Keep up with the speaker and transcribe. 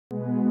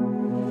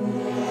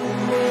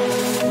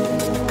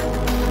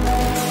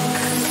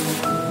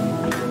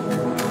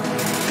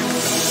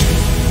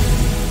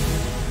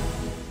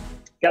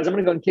guys, I'm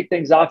going to go and kick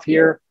things off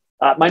here.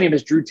 My name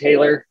is Drew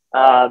Taylor.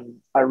 I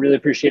really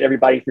appreciate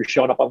everybody for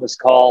showing up on this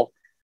call.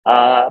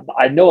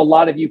 I know a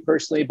lot of you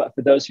personally, but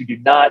for those who do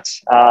not,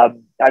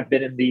 I've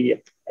been in the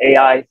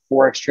AI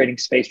forex trading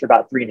space for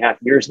about 3.5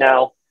 years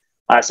now.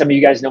 Some of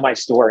you guys know my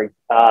story.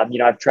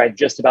 I've tried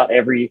just about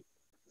every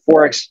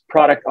forex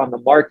product on the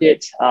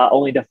market,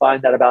 only to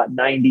find that about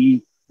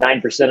 99%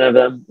 of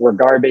them were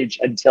garbage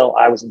until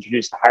I was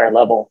introduced to higher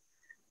level.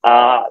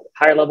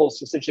 Higher level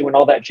is essentially when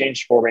all that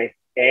changed for me.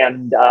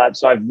 And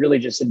so I've really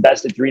just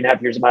invested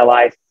 3.5 years of my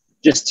life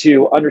just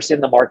to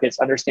understand the markets,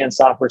 understand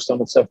software, so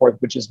on and so forth,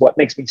 which is what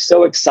makes me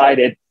so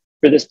excited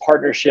for this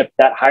partnership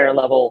that higher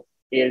level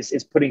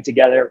is putting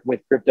together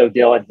with Crypto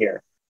Dillon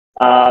here.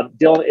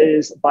 Dillon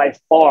is by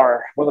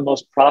far one of the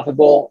most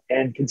profitable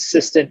and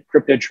consistent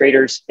crypto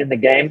traders in the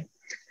game.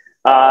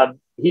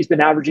 He's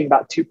been averaging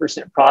about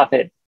 2%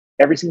 profit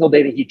every single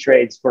day that he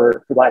trades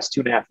for the last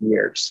 2.5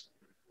 years.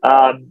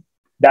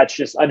 That's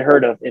just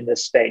unheard of in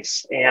this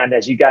space. And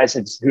as you guys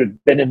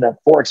who've been in the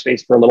forex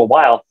space for a little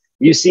while,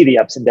 you see the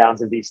ups and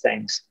downs of these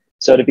things.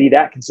 So to be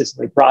that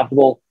consistently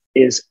profitable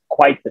is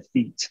quite the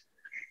feat.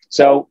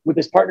 So with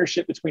this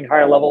partnership between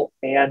higher level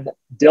and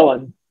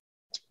Dillon,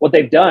 what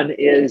they've done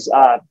is,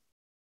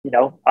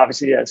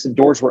 obviously some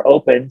doors were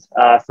opened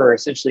for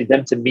essentially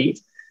them to meet.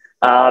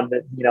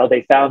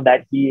 They found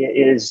that he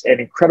is an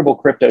incredible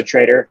crypto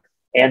trader,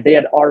 and they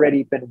had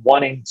already been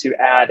wanting to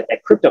add a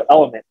crypto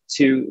element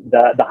to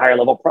the higher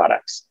level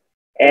products.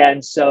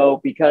 And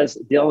so because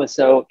Dillon is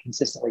so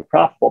consistently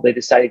profitable, they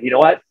decided, you know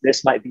what,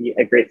 this might be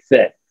a great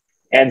fit.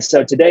 And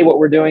so today what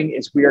we're doing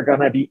is we are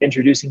going to be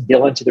introducing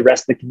Dillon to the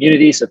rest of the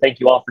community. So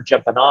thank you all for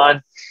jumping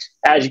on.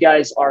 As you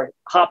guys are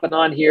hopping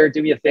on here,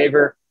 do me a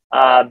favor,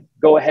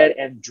 go ahead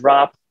and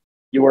drop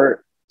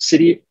your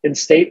city and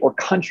state or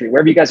country,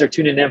 wherever you guys are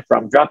tuning in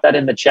from. Drop that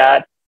in the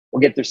chat.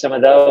 We'll get through some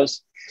of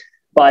those.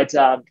 But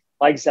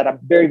like I said, I'm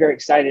very, very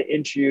excited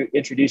to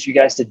introduce you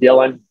guys to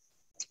Dillon.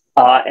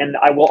 And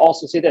I will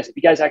also say this, if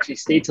you guys actually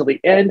stay till the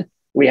end,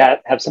 we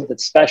have something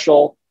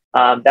special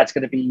that's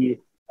going to be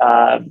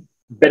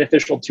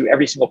beneficial to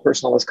every single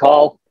person on this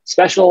call,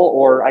 special,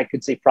 or I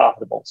could say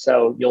profitable.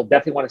 So you'll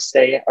definitely want to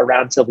stay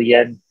around till the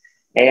end.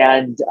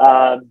 And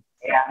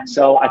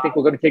so I think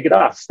we're going to kick it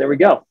off. There we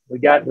go. We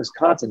got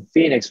Wisconsin,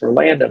 Phoenix,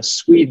 Orlando,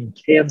 Sweden,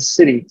 Kansas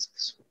City,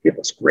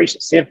 goodness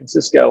gracious, San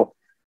Francisco,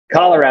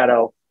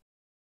 Colorado.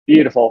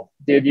 Beautiful.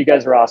 Dude, you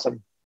guys are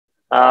awesome.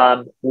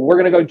 We're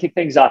going to go and kick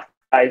things off,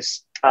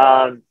 guys.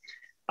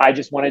 I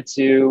just wanted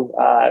to,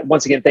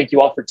 once again, thank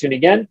you all for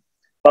tuning in.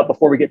 But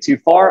before we get too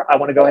far, I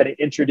want to go ahead and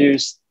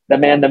introduce the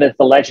man, the myth,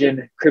 the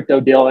legend,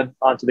 Crypto Dillon,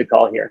 onto the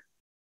call here.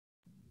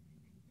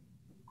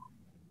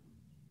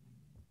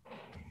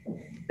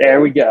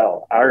 There we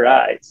go. All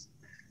right.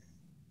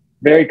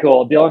 Very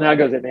cool. Dillon, how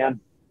goes it,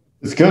 man?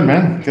 It's good,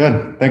 man.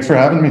 Good. Thanks for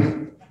having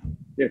me.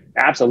 Dude,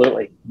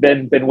 absolutely.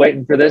 Been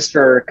waiting for this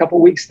for a couple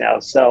of weeks now.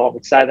 So I'm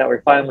excited that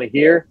we're finally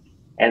here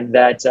and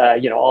that,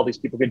 all these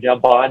people can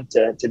jump on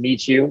to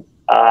meet you,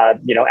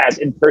 as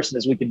in person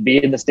as we can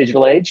be in this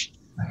digital age.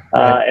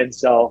 And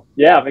so,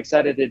 yeah, I'm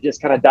excited to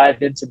just kind of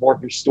dive into more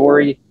of your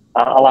story,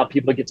 allow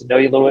people to get to know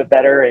you a little bit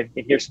better and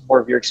hear some more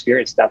of your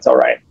experience. That's all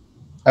right.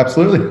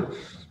 Absolutely.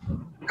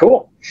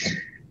 Cool.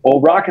 Well,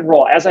 rock and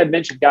roll. As I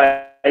mentioned,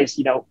 guys,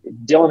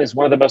 Dillon is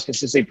one of the most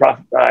consistently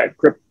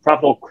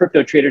profitable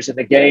crypto traders in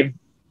the game.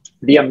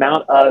 The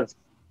amount of,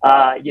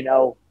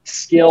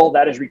 skill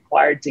that is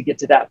required to get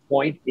to that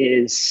point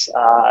is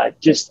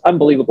just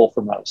unbelievable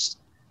for most.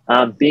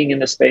 Being in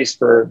this space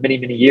for many,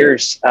 many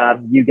years,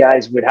 you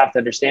guys would have to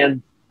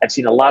understand, I've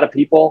seen a lot of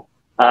people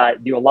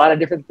do a lot of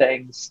different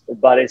things,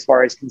 but as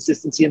far as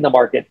consistency in the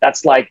market,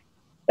 that's like,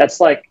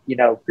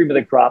 cream of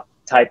the crop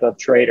type of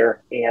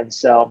trader. And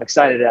so I'm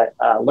excited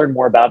to learn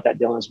more about that,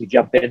 Dillon, as we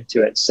jump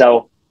into it.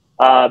 So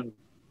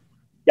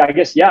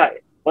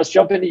let's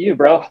jump into you,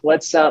 bro.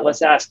 Let's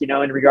ask,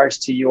 in regards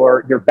to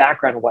your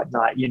background and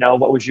whatnot,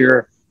 what was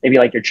your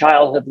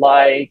childhood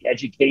like,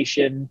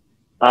 education?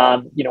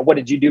 What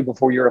did you do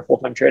before you were a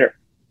full-time trader?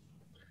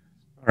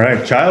 All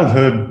right.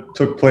 Childhood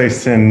took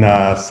place in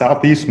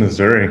Southeast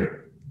Missouri,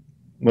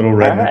 little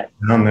redneck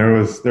town. There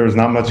was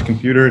not much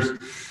computers.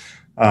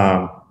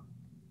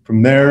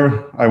 From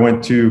there, I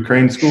went to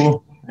crane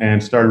school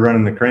and started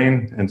running the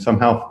crane and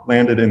somehow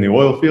landed in the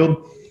oil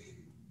field.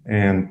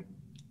 And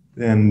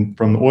then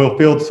from the oil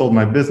field, sold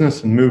my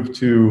business and moved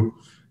to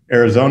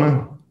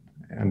Arizona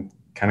and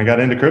kind of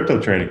got into crypto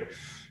trading.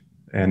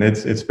 And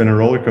it's been a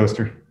roller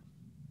coaster.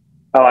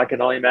 Oh, I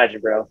can only imagine,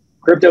 bro.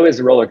 Crypto is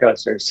a roller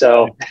coaster.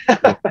 So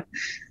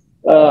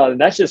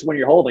that's just when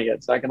you're holding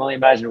it. So I can only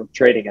imagine with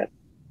trading it.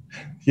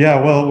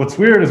 Yeah. Well, what's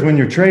weird is when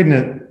you're trading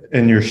it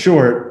and you're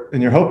short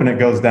and you're hoping it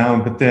goes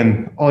down, but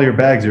then all your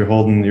bags you're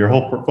holding, your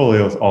whole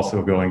portfolio is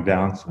also going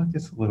down. So it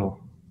gets a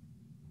little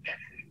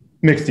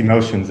mixed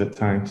emotions at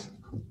times.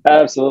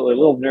 Absolutely. A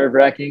little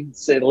nerve-wracking, to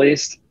say the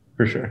least.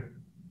 For sure.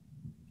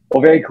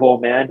 Well, very cool,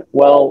 man.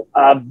 Well,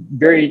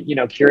 very,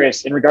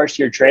 curious in regards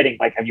to your trading.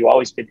 Like, have you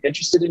always been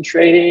interested in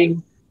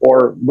trading,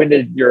 or when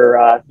did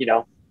your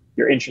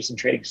interest in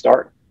trading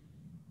start?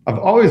 I've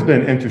always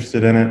been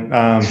interested in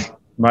it.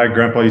 My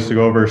grandpa used to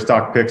go over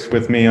stock picks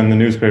with me on the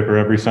newspaper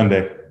every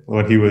Sunday,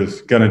 what he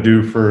was going to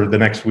do for the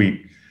next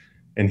week.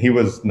 And he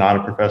was not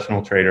a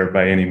professional trader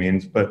by any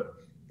means, but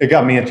it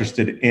got me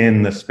interested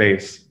in the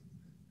space.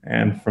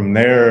 And from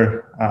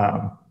there,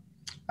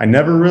 I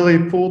never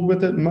really fooled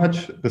with it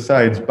much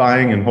besides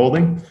buying and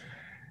holding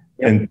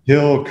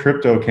until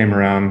crypto came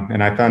around.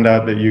 And I found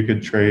out that you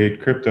could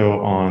trade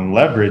crypto on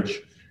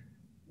leverage.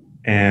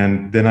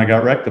 And then I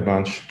got wrecked a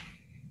bunch.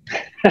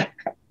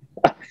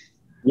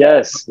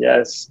 Yes.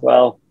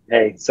 Well,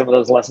 hey, some of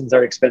those lessons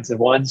are expensive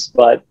ones,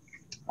 but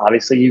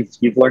obviously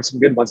you've learned some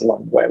good ones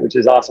along the way, which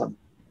is awesome.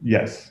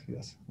 Yes,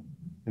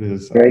 it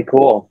is. Very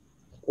cool.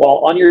 Well,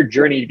 on your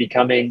journey to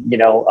becoming,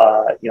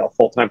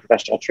 full-time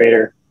professional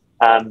trader,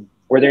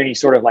 were there any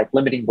sort of like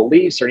limiting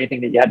beliefs or anything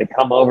that you had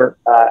to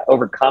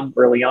overcome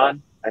early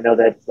on? I know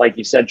that, like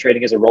you said,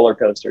 trading is a roller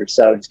coaster.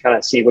 So just kind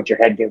of see what your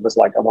head game was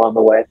like along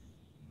the way.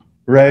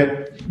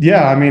 Right.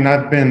 Yeah. I mean,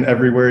 I've been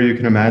everywhere you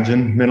can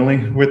imagine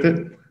mentally with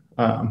it.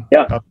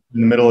 Up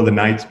in the middle of the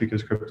nights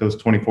because crypto is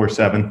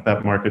 24/7.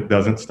 That market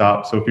doesn't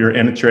stop. So if you're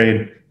in a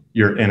trade,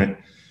 you're in it.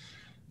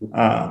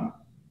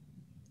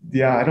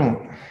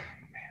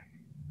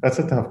 That's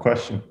a tough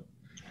question.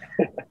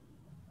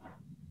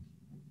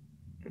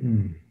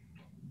 Trying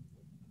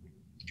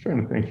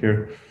to think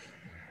here.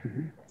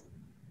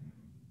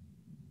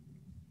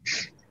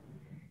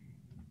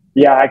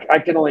 Yeah, I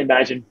can only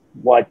imagine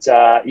what,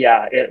 at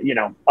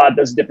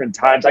those different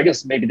times. I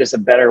guess maybe this is a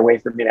better way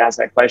for me to ask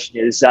that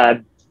question is,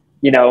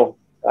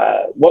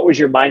 what was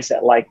your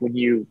mindset like when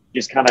you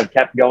just kind of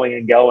kept going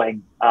and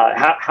going?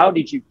 How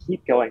did you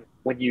keep going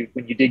when you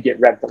did get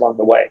wrecked along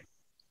the way?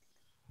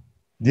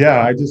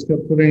 Yeah, I just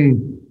kept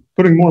putting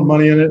more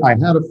money in it. I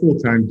had a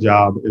full-time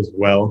job as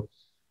well,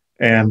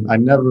 and I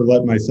never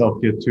let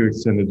myself get too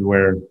extended to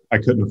where I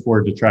couldn't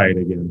afford to try it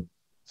again.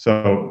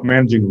 So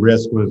managing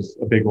risk was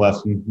a big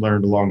lesson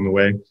learned along the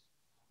way.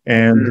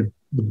 And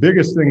the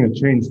biggest thing that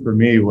changed for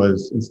me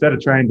was instead of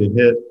trying to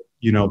hit,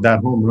 that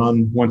home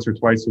run once or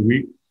twice a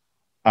week,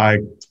 I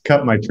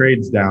cut my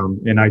trades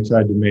down and I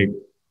tried to make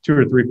 2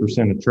 or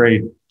 3% a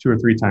trade 2 or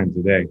 3 times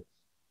a day.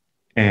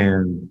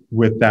 And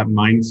with that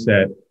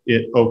mindset,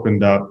 it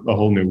opened up a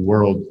whole new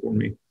world for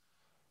me.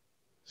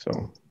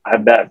 So I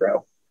bet,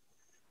 bro.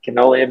 Can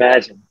only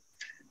imagine.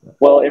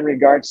 Well, in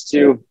regards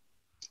to,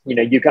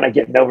 you kind of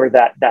getting over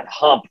that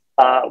hump,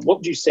 what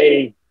would you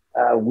say,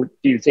 do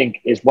you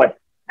think is what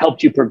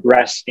helped you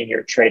progress in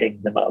your trading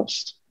the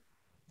most?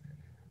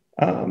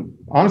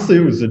 Honestly,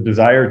 it was a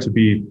desire to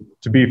be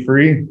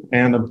free,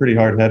 and I'm pretty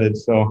hard-headed,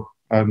 so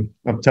I'm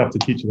tough to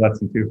teach a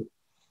lesson too.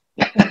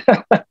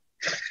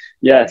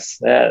 Yes,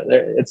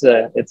 it's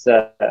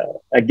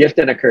a gift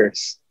and a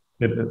curse.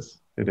 It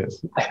is.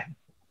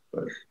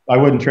 But I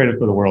wouldn't trade it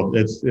for the world.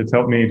 It's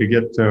helped me to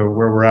get to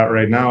where we're at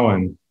right now,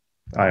 and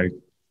I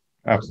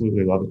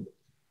absolutely love it.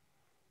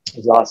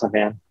 It's awesome,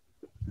 man.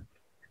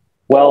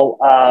 Well,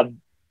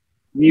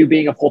 you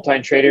being a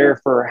full-time trader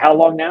for how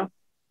long now?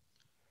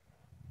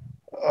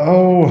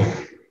 Oh,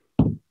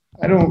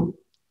 I don't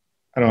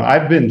know.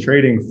 I've been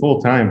trading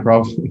full-time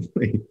probably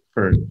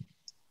for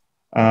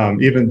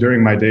even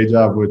during my day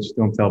job, which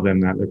don't tell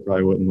them that. They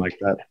probably wouldn't like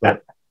that.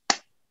 But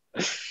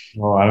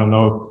I don't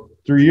know,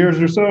 3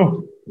 years or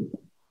so.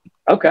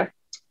 Okay.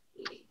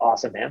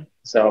 Awesome, man.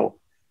 So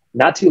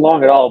not too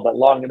long at all, but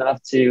long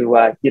enough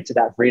to get to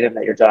that freedom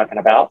that you're talking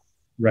about.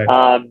 Right.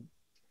 Well,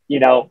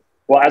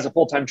 as a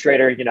full-time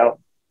trader,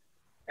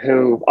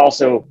 who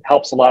also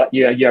helps a lot.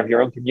 You have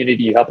your own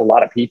community. You help a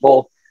lot of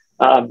people.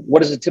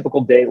 What does a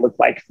typical day look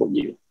like for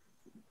you?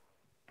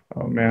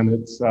 Oh man,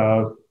 it's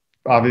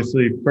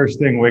obviously first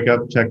thing, wake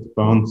up, check the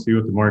phone, see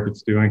what the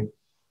market's doing.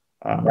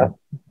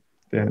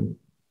 Then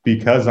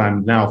because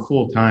I'm now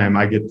full-time,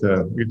 I get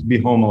to be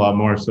home a lot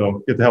more.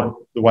 So get to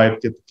help the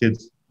wife get the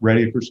kids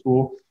ready for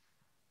school.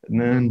 And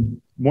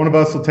then one of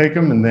us will take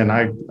them, and then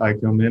I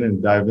come in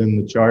and dive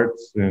in the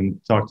charts and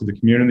talk to the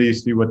community,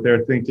 see what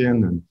they're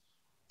thinking. And,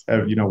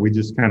 we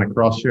just kind of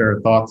cross-share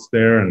our thoughts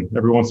there. And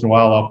every once in a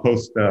while, I'll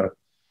post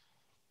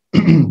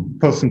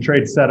some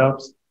trade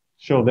setups,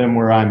 show them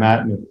where I'm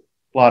at, and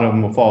a lot of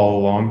them will follow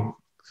along.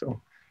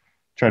 So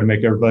try to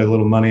make everybody a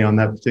little money on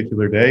that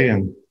particular day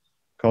and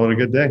call it a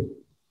good day.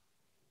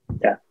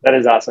 Yeah, that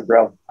is awesome,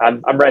 bro.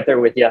 I'm right there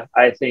with you.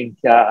 I think,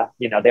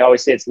 they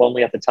always say it's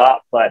lonely at the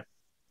top, but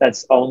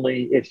that's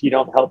only if you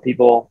don't help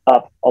people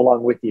up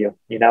along with you,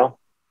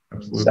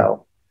 Absolutely.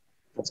 So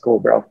that's cool,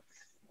 bro.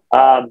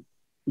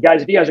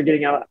 Guys, if you guys are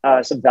getting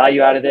some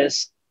value out of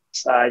this,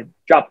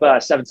 drop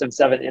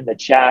 777 in the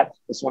chat.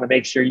 Just want to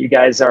make sure you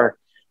guys are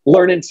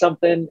learning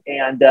something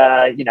and,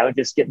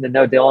 just getting to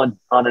know Dillon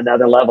on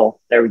another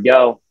level. There we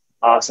go.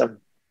 Awesome.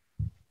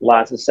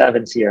 Lots of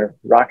sevens here.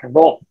 Rock and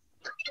roll.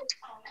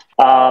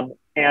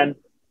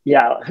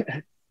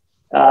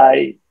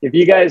 If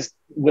you guys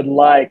would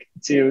like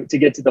to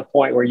get to the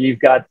point where you've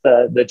got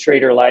the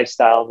trader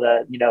lifestyle,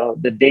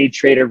 the day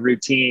trader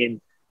routine,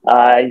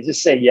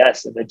 just say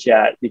yes in the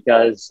chat,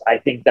 because I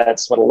think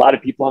that's what a lot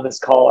of people on this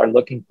call are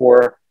looking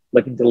for.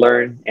 looking to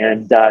learn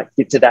and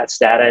get to that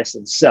status.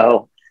 And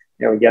so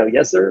there we go.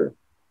 Yes, sir.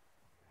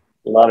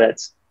 Love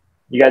it.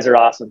 You guys are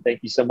awesome.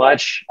 Thank you so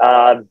much.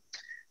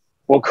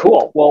 Well,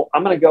 cool. Well,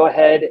 I'm going to go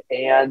ahead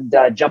and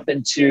jump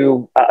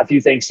into a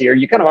few things here.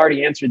 You kind of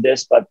already answered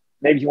this, but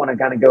maybe you want to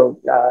kind of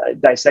go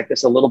dissect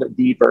this a little bit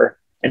deeper.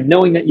 And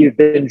knowing that you've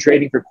been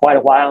trading for quite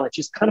a while, it's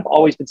just kind of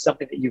always been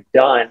something that you've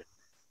done.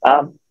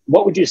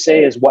 What would you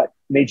say is what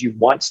made you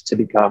want to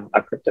become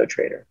a crypto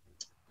trader?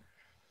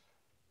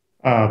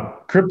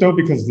 Crypto,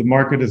 because the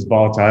market is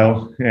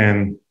volatile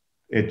and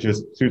it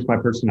just suits my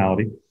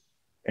personality.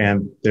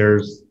 And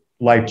there's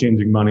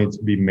life-changing money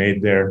to be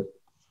made there.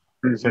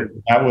 So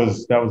that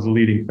was the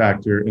leading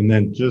factor. And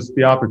then just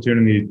the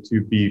opportunity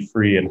to be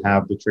free and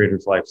have the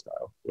trader's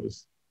lifestyle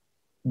was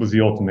the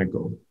ultimate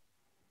goal.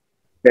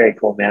 Very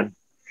cool, man.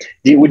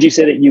 Would you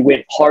say that you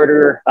went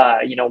harder,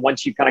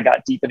 once you kind of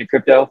got deep into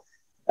crypto?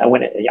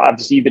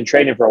 Obviously you've been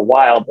trading for a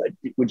while, but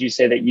would you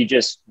say that you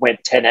just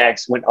went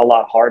 10x, went a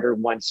lot harder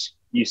once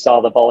you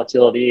saw the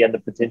volatility and the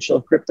potential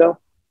of crypto?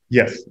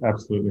 Yes,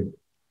 absolutely.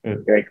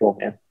 Very cool,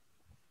 man.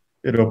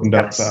 It opened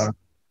up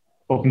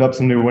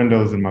some new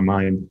windows in my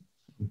mind.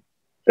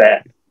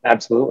 Yeah,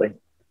 absolutely.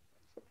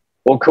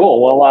 Well,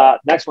 cool. Well,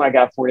 next one I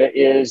got for you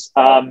is,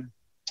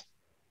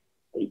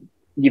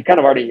 you've kind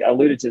of already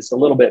alluded to this a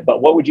little bit,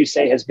 but what would you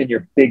say has been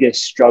your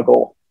biggest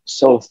struggle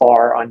so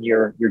far on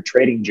your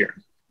trading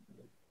journey?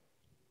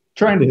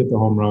 Trying to hit the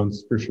home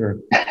runs for sure.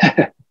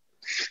 Yep.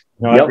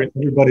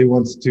 Everybody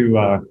wants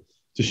to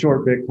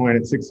short Bitcoin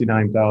at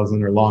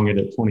 69,000 or long it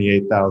at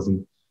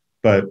 28,000,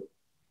 but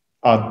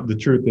the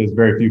truth is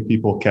very few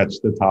people catch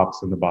the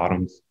tops and the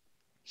bottoms.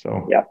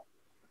 So yeah,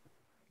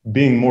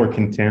 being more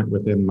content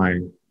within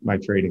my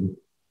trading.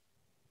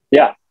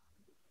 Yeah,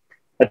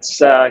 that's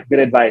good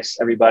advice,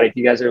 everybody. If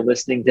you guys are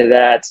listening to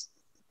that,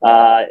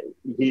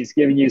 he's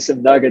giving you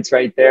some nuggets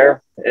right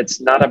there.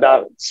 It's not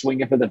about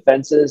swinging for the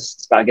fences.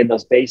 It's about getting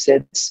those base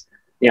hits,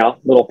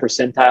 little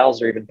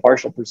percentiles or even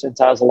partial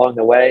percentiles along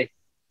the way.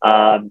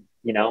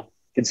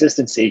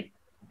 Consistency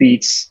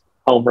beats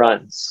home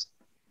runs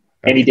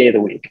any day of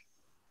the week.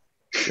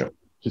 Yep.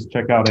 Just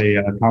check out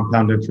a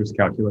compound interest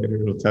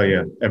calculator. It'll tell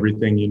you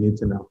everything you need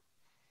to know.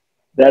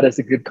 That is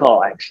a good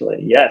call,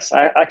 actually. Yes,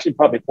 I actually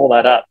probably pull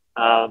that up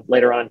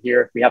later on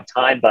here if we have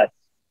time. But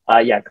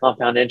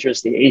compound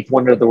interest, the eighth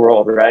wonder of the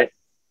world, right?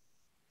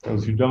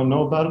 Those who don't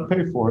know about it,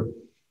 pay for it.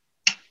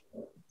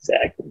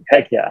 Exactly.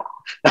 Heck yeah.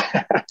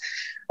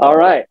 All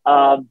right.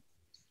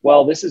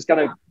 Well, this is kind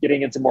of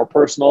getting into more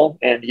personal,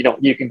 and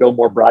you can go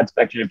more broad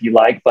spectrum if you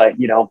like. But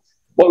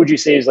what would you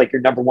say is like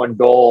your number one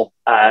goal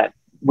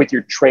with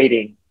your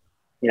trading,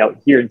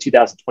 here in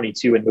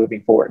 2022 and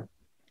moving forward?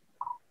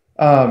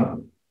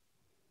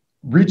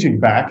 Reaching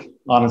back,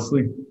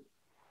 honestly.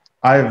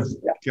 I've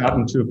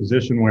gotten to a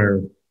position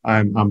where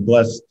I'm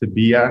blessed to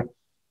be at,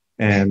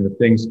 and if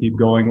things keep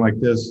going like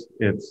this,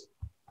 it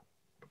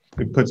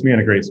puts me in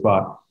a great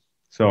spot.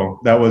 So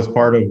that was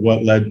part of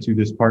what led to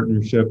this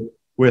partnership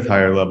with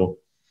Higher Level.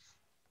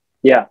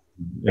 Yeah.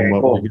 And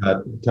what we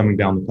got coming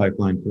down the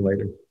pipeline for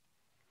later.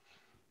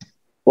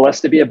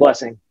 Blessed to be a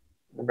blessing.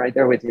 I'm right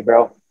there with you,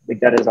 bro. I think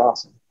that is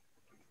awesome.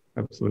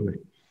 Absolutely.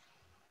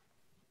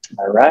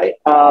 All right.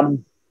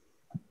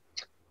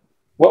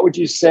 What would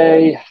you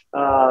say,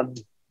 what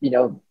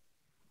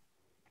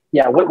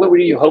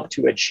would you hope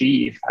to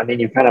achieve? I mean,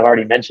 you kind of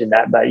already mentioned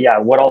that, but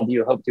what all do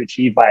you hope to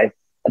achieve by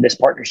this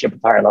partnership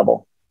with Higher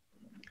Level?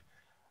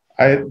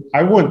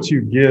 I want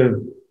to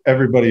give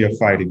everybody a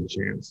fighting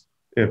chance.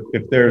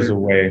 If there's a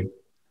way,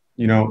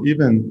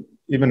 even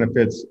if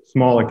it's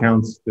small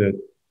accounts that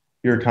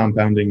you're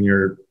compounding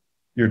your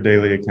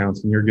daily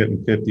accounts and you're getting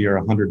 $50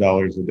 or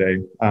 $100 a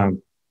day.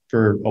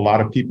 For a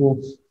lot of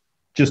people,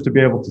 just to be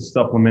able to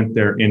supplement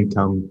their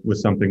income with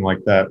something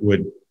like that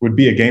would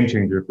be a game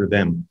changer for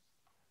them.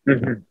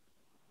 Mm-hmm.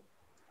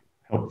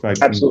 Help fight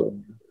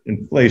some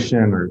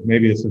inflation, or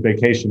maybe it's a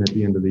vacation at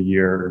the end of the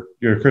year, or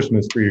your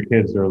Christmas for your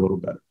kids are a little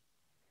better.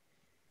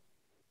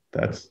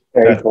 That's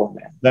cool,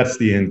 man. That's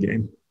the end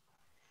game.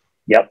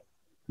 Yep.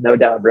 No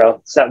doubt, bro.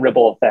 It's that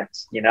ripple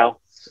effect,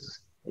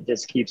 it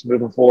just keeps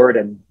moving forward.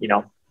 And,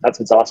 that's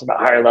what's awesome about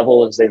Higher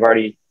Level is they've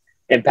already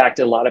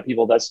impacted a lot of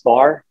people thus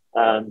far.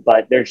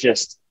 But there's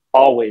just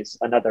always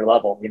another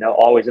level,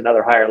 always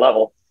another higher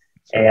level.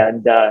 Sure.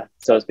 And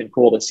so it's been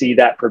cool to see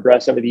that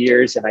progress over the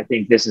years. And I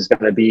think this is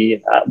going to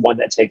be one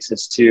that takes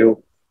us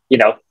to,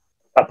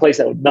 a place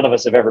that none of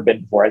us have ever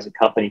been before as a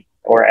company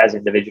or as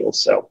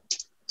individuals. So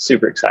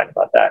super excited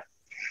about that.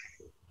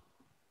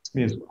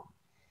 Me as well.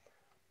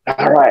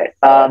 All right.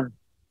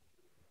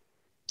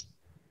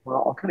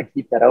 Well, I'll kind of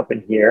keep that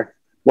open here.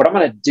 What I'm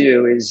going to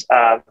do is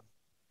I'm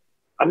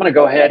going to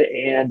go ahead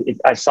and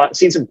I've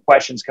seen some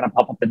questions kind of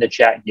pop up in the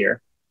chat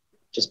here,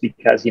 just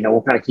because,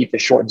 we'll kind of keep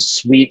this short and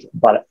sweet,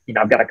 but,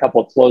 I've got a couple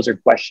of closer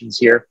questions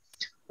here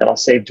that I'll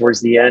save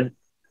towards the end.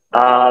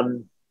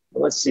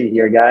 Let's see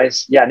here,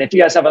 guys. Yeah. And if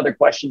you guys have other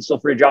questions, feel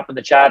free to drop in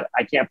the chat.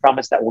 I can't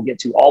promise that we'll get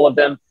to all of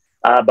them,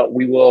 but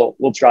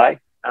we'll try.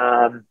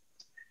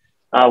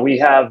 We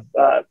have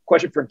a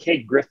question from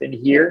Kate Griffin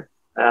here.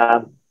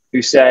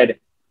 who said,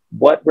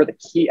 what were the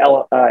key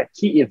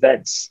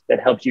events that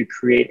helped you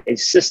create a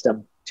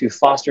system to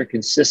foster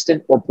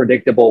consistent or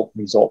predictable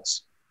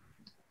results?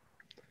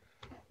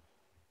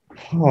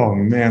 Oh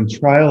man,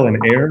 trial and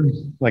error.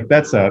 Like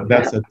that's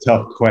a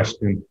tough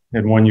question,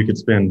 and one you could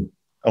spend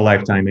a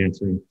lifetime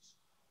answering.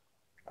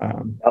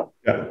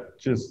 Yeah,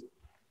 just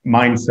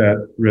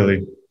mindset,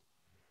 really.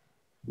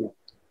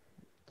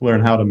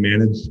 Learn how to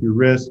manage your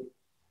risk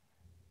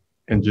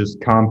and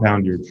just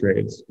compound your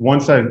trades.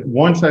 Once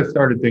I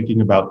started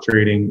thinking about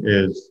trading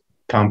is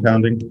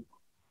compounding,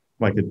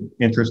 like an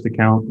interest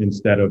account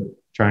instead of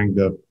trying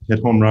to hit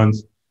home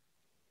runs,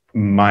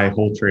 my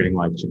whole trading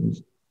life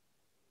changed.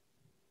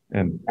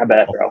 And I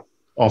bet, bro.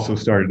 Also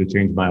started to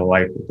change my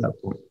life at that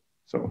point.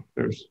 So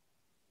there's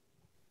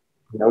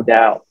no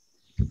doubt.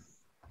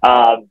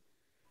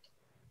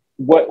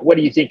 What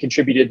do you think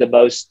contributed the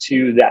most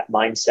to that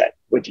mindset,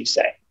 would you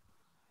say?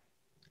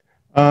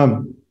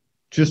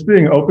 Just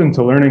being open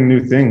to learning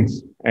new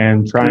things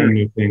and trying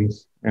new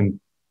things and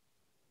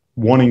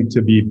wanting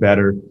to be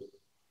better.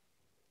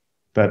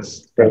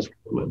 That's what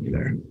led me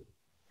there.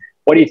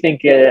 What do you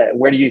think,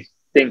 where do you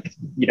think,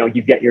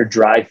 you get your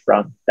drive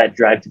from, that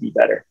drive to be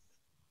better?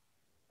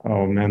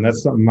 Oh man,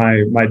 that's something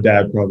my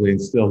dad probably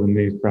instilled in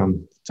me from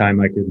the time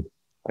I could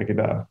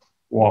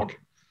walk.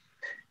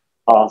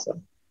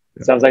 Awesome.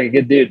 Yeah. Sounds like a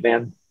good dude,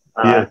 man.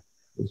 Yeah,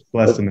 was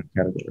blessed in that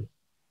category.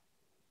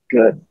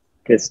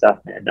 Good stuff,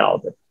 man. No,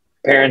 the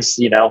parents,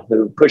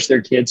 who push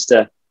their kids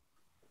to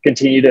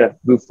continue to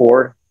move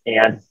forward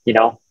and,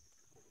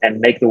 and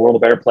make the world a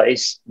better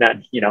place. Not,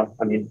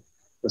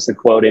 what's the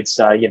quote? It's,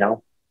 you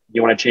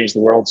want to change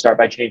the world, start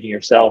by changing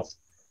yourself.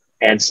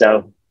 And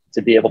so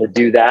to be able to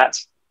do that,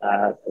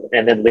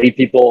 and then lead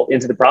people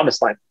into the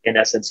promised land, in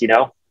essence,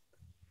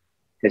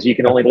 because you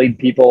can only lead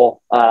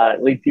people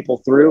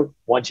through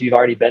once you've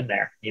already been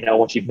there,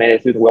 once you've made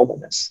it through the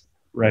wilderness.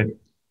 Right.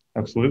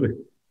 Absolutely.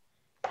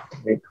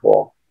 Very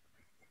cool.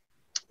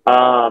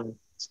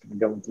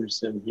 Going through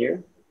some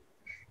here.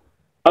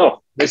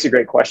 Oh, this is a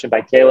great question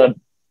by Caleb,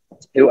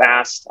 who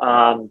asked,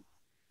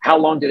 how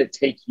long did it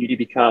take you to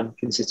become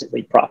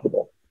consistently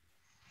profitable?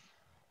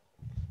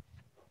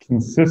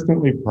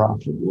 Consistently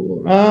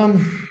profitable.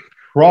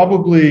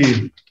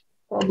 Probably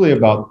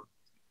about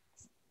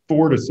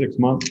 4 to 6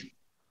 months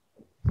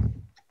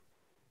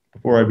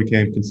before I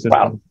became consistent.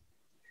 Wow.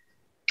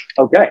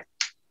 Okay.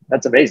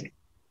 That's amazing.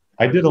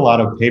 I did a lot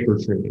of paper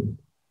trading.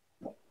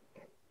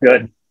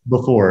 Good.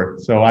 Before.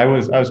 So I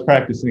was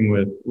practicing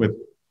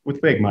with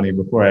fake money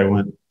before I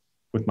went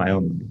with my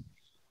own money.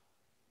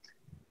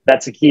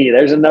 That's a key.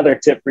 There's another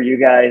tip for you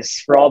guys,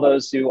 for all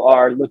those who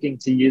are looking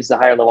to use the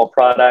higher level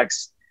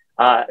products,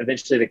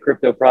 eventually the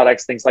crypto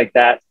products, things like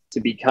that, to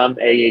become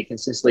a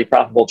consistently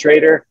profitable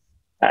trader.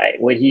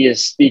 What he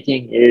is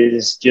speaking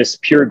is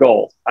just pure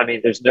gold. I mean,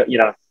 there's no,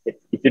 if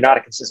you're not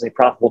a consistently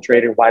profitable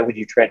trader, why would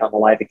you trade on the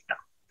live account?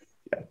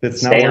 If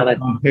it's not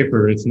working on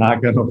paper, it's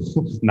not gonna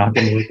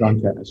work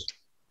on cash.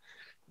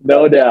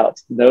 No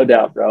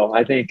doubt, bro.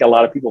 I think a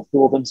lot of people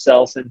fool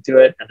themselves into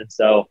it, and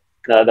so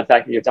the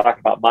fact that you're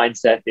talking about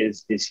mindset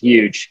is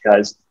huge,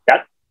 because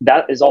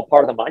that is all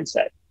part of the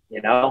mindset.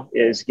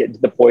 Is getting to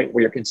the point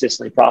where you're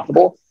consistently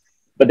profitable.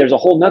 But there's a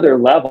whole nother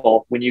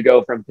level when you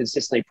go from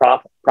consistently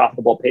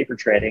profitable paper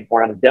trading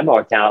or on a demo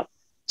account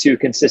to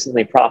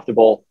consistently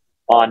profitable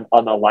on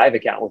a live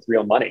account with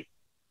real money.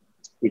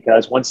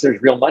 Because once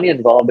there's real money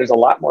involved, there's a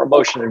lot more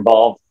emotion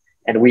involved,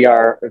 and we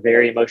are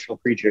very emotional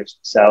creatures.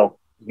 So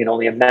you can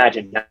only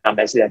imagine how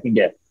messy that can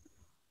get.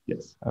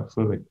 Yes,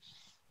 absolutely.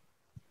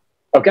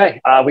 Okay,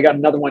 we got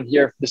another one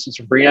here. This is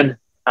from Brian.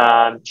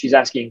 She's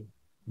asking,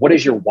 what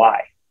is your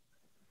why?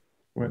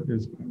 What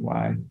is my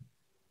why?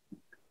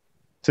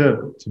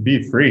 To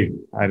be free.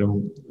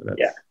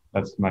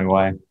 That's my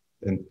why.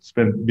 And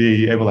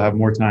be able to have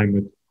more time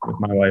with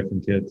my wife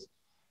and kids.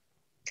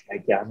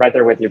 Yeah, I'm right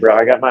there with you, bro.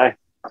 I got my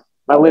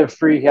live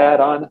free hat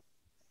on.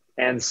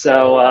 And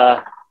so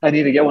I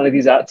need to get one of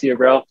these out to you,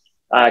 bro.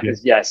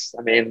 Because yes,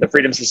 I mean, the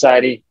Freedom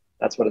Society,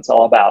 that's what it's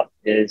all about,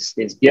 is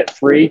get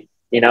free,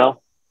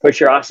 put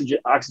your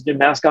oxygen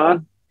mask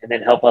on, and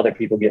then help other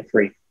people get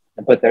free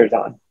and put theirs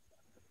on.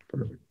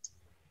 Perfect.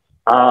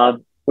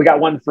 We got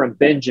one from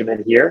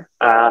Benjamin here,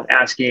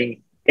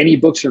 asking any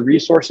books or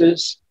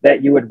resources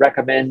that you would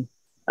recommend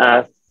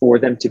for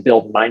them to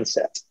build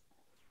mindset.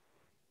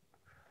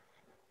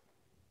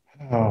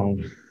 Oh,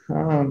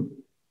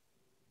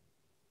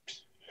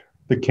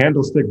 the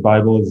Candlestick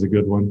Bible is a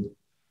good one.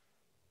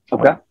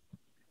 Okay.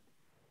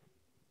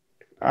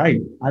 I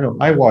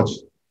watch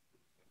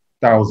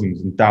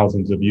thousands and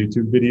thousands of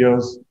YouTube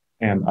videos,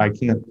 and I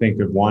can't think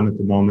of one at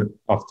the moment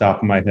off the top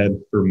of my head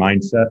for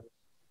mindset.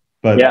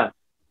 But yeah,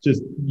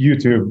 just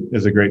YouTube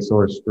is a great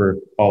source for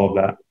all of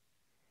that,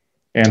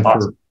 and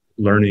for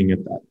learning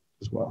at that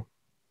as well.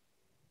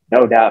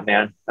 No doubt,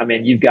 man. I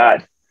mean, you've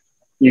got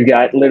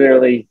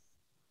literally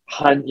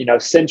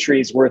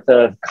centuries worth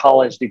of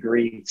college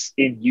degrees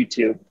in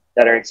YouTube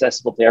that are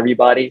accessible to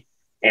everybody.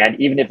 And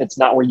even if it's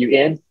not where you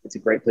end, it's a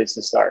great place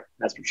to start.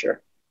 That's for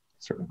sure.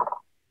 Certainly.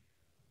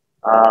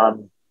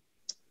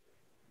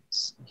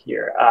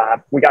 here.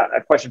 We got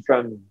a question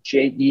from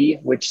JE,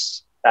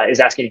 which is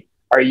asking,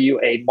 are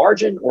you a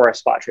margin or a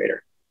spot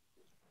trader?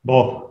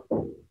 Both.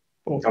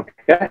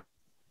 Okay.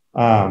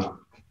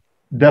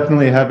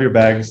 Definitely have your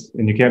bags,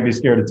 and you can't be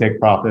scared to take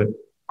profit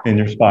in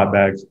your spot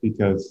bags,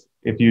 because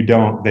if you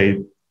don't, they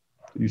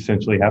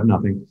essentially have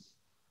nothing.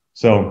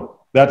 So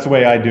that's the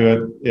way I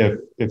do it.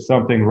 If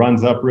something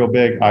runs up real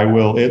big, I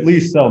will at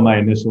least sell my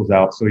initials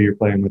out. So you're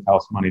playing with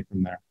house money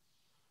from there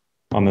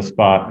on the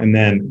spot. And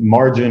then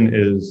margin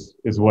is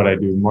what I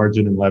do.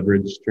 Margin and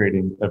leverage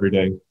trading every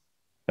day.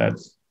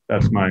 That's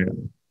my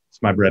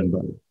bread and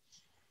butter.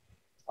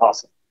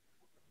 Awesome.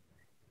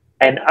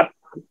 And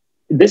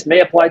this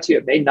may apply to you,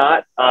 it may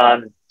not.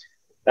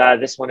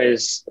 This one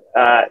is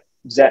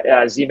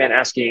Z-Man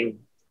asking,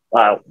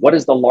 what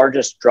is the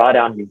largest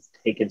drawdown you've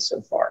taken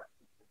so far?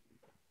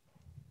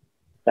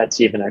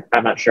 That's even,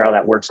 I'm not sure how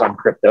that works on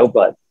crypto,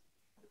 but.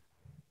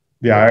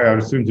 Yeah, I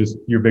would assume just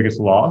your biggest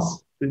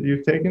loss that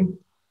you've taken?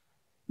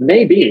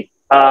 Maybe.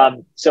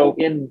 So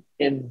in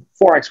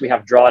forex, we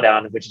have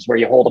drawdown, which is where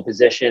you hold a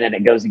position and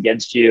it goes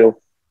against you,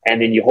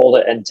 and then you hold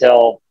it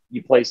until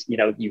you place,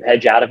 you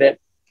hedge out of it.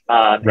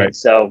 Right. And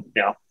so,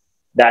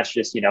 that's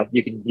just,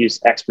 you can use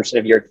X%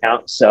 of your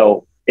account.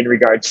 So in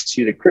regards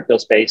to the crypto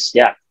space,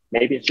 yeah,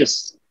 maybe it's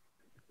just,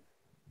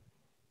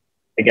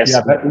 I guess,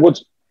 I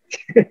was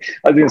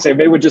going to say,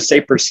 maybe we'll just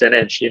say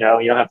percentage, you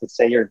don't have to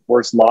say your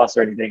worst loss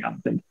or anything.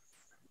 I'm thinking.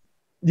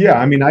 Yeah.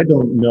 I mean, I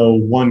don't know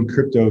one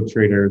crypto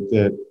trader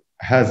that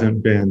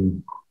hasn't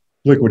been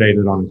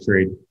liquidated on a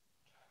trade.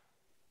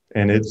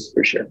 And it's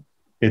for sure.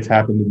 It's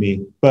happened to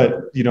me.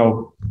 But,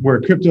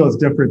 where crypto is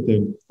different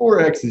than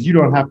forex is you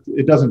don't have to,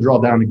 it doesn't draw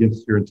down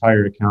against your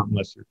entire account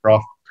unless you're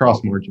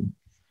cross margin.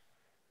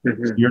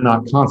 Mm-hmm. So you're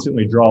not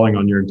constantly drawing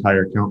on your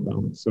entire account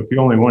balance. So if you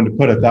only wanted to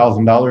put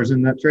 $1,000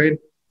 in that trade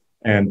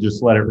and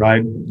just let it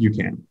ride, you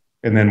can.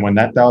 And then when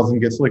that 1,000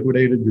 gets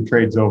liquidated, your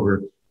trade's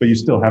over, but you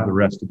still have the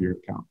rest of your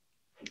account.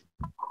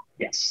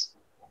 Yes.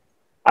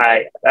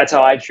 That's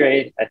how I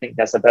trade. I think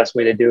that's the best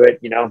way to do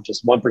it.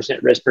 Just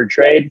 1% risk per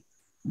trade.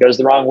 Goes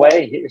the wrong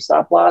way, hit your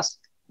stop loss,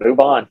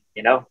 move on,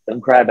 don't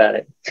crab at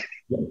it.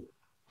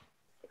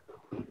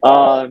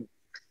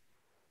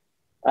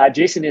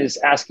 Jason is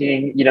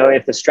asking,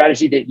 if the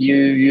strategy that you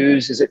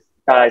use, is it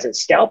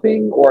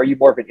scalping, or are you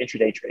more of an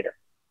intraday trader?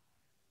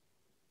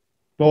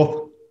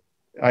 Both.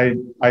 I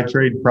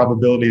trade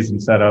probabilities and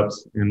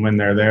setups, and when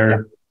they're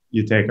there,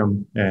 you take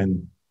them,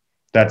 and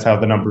that's how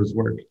the numbers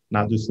work.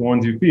 Not just the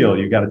ones you feel.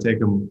 You got to take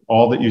them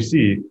all that you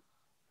see,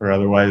 or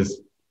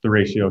otherwise the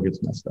ratio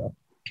gets messed up.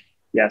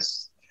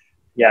 Yes.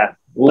 Yeah.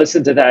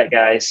 Listen to that,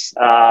 guys.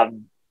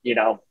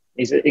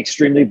 He's an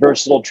extremely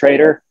versatile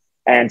trader.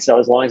 And so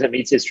as long as it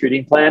meets his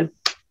trading plan,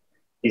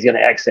 he's going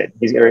to exit.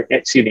 He's going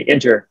to,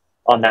 enter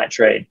on that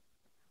trade.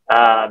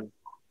 And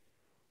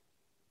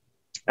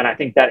I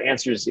think that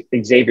answers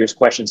Xavier's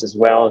questions as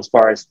well, as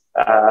far as,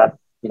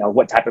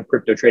 what type of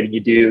crypto trading you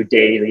do,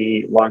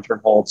 daily,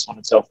 long-term holds, so on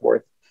and so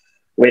forth,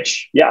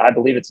 which, I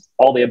believe it's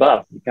all the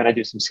above. You kind of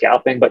do some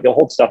scalping, but you'll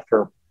hold stuff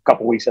for a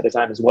couple weeks at a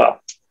time as well.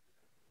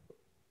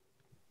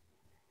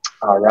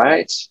 All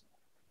right.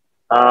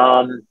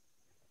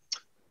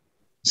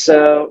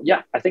 So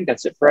I think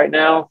that's it for right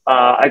now.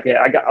 Okay,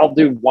 I'll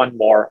do one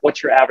more.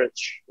 What's your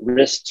average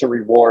risk to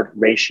reward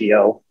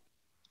ratio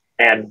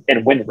and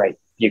win rate?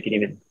 You can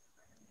even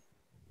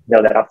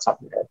know that off the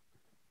top of your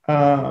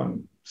head.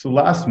 So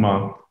last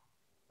month,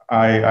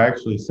 I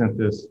actually sent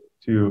this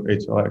to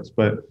HLX,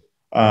 but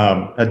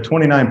had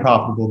 29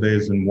 profitable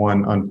days and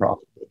 1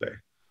 unprofitable day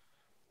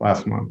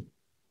last month.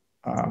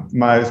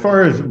 As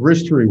far as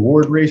risk to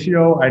reward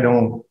ratio, I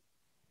don't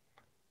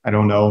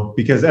know,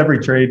 because every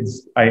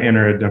trades I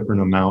enter a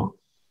different amount,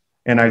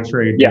 and I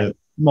trade with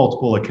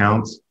multiple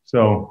accounts.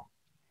 So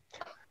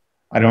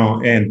I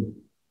don't, and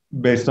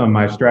based on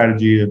my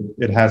strategy,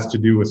 it has to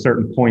do with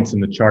certain points in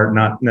the chart,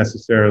 not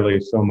necessarily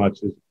so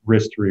much as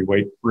risk to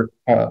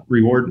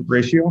reward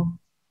ratio.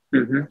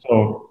 Mm-hmm.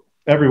 So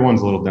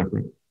everyone's a little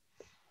different.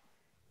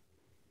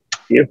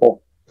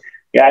 Beautiful.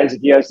 Guys,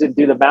 if you guys didn't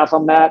do the math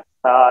on that,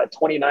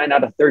 29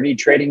 out of 30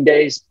 trading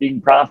days being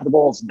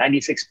profitable is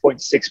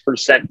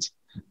 96.6%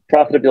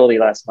 profitability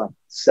last month.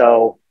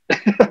 So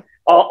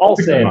I'll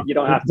say you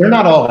don't have to. They're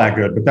not all that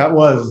good, but that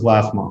was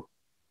last month.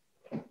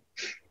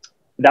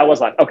 That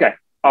was like, okay,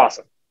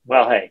 awesome.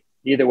 Well, hey,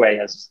 either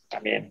way,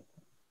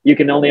 you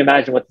can only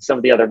imagine what some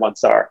of the other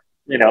months are,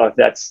 if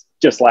that's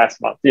just last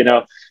month,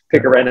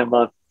 pick a random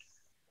month.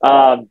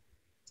 One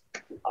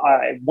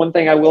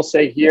thing I will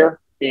say here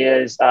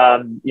is,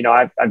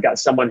 I've got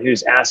someone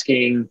who's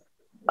asking,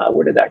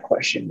 where did that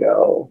question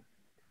go?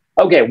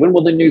 Okay, when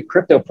will the new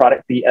crypto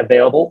product be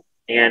available,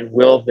 and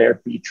will there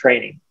be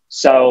training?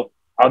 So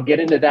I'll get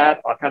into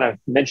that. I'll kind of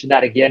mention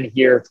that again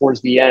here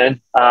towards the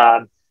end.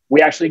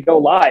 We actually go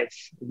live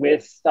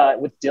with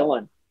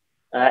Dillon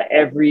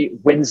every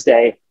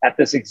Wednesday at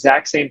this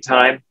exact same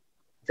time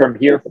from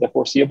here for the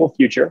foreseeable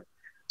future.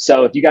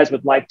 So if you guys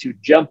would like to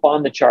jump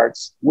on the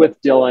charts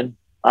with Dillon,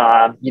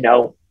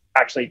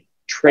 actually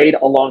trade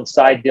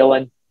alongside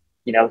Dillon,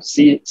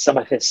 see some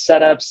of his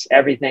setups,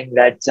 everything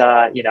that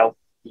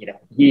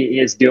he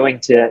is doing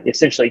to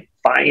essentially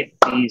find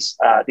these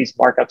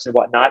markups and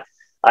whatnot.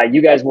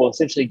 You guys will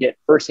essentially get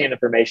firsthand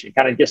information,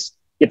 kind of just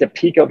get to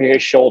peek over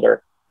his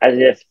shoulder as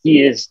if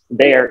he is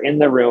there in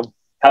the room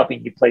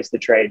helping you place the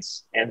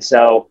trades. And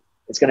so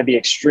it's going to be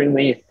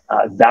extremely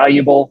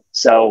valuable.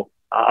 So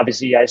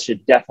obviously you guys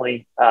should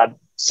definitely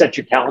set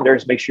your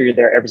calendars, make sure you're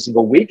there every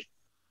single week.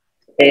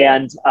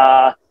 And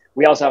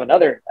we also have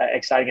another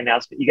exciting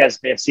announcement. You guys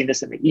may have seen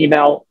this in the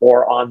email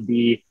or on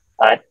the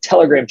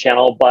Telegram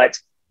channel, but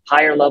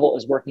Higher Level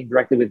is working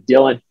directly with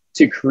Dillon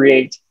to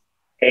create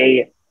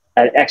an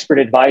expert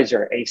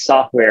advisor, a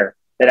software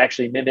that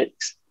actually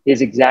mimics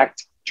his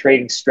exact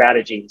trading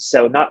strategy.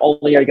 So not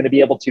only are you going to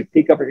be able to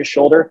peek over your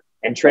shoulder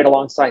and trade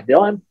alongside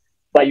Dillon,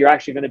 but you're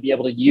actually going to be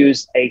able to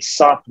use a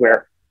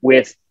software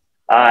with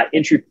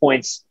entry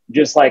points,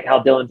 just like how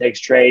Dillon takes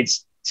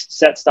trades,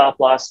 set stop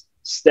loss,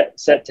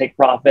 set take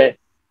profit,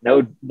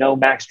 no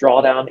max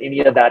drawdown, any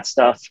of that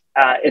stuff.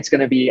 It's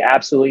going to be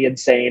absolutely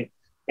insane.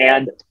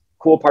 And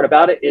cool part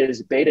about it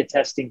is beta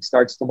testing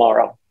starts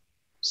tomorrow.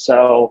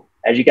 So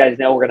as you guys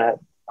know, we're going to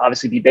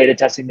obviously be beta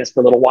testing this for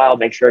a little while,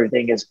 make sure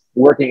everything is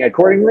working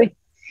accordingly.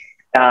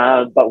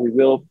 But we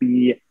will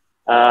be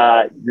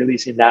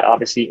releasing that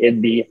obviously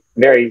in the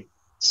very,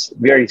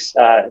 very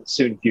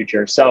soon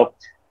future. So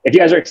if you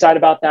guys are excited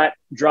about that,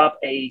 drop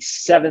a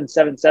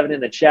 777 in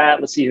the chat.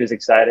 Let's see who's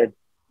excited.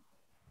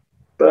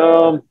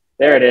 Boom.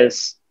 There it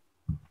is.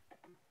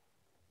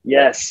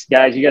 Yes,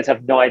 guys, you guys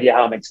have no idea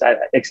how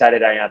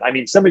excited I am. I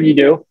mean, some of you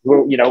do.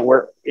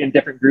 We're in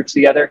different groups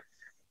together.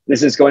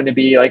 This is going to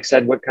be, like I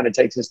said, what kind of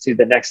takes us to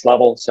the next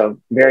level. So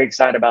very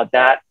excited about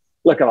that.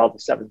 Look at all the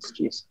sevens.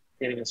 Jeez,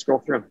 can't even scroll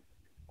through them.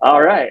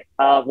 All right.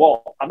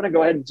 Well, I'm going to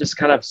go ahead and just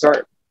kind of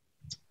start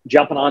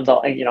jumping on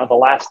the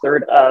last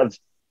third of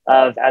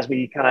as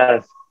we kind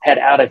of head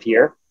out of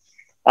here.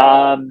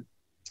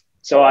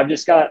 So I've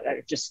just got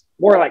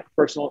more like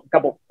a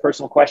couple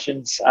personal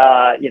questions,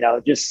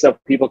 just so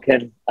people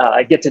can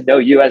get to know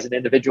you as an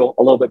individual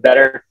a little bit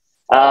better.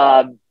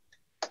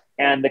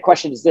 And the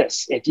question is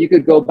this: if you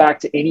could go back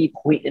to any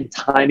point in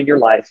time in your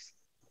life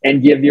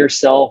and give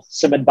yourself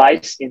some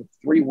advice in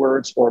 3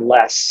 words or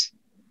less,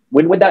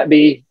 when would that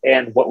be?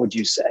 And what would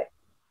you say?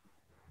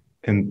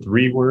 In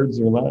 3 words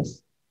or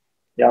less?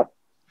 Yep.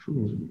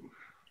 Ooh.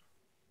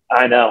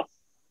 I know.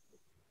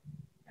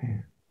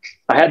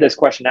 I had this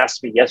question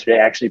asked to me yesterday,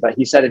 actually, but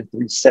he said in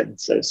 3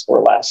 sentences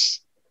or less.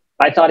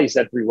 I thought he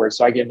said 3 words,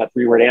 so I gave him a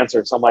 3-word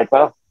answer. So I'm like,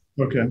 well,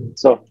 okay.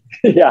 So,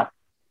 yeah.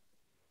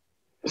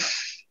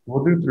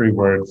 We'll do 3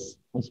 words.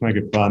 Let's make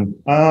it fun.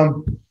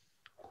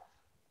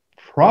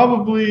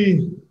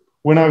 Probably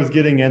when I was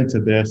getting into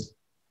this,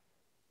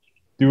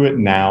 do it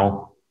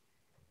now.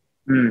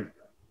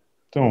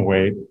 Don't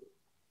wait.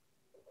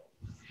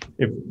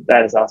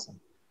 That is awesome.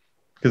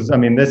 Because I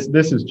mean, this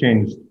has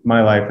changed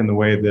my life in the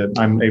way that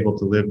I'm able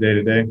to live day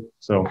to day.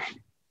 So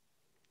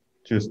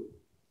just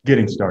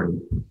getting started.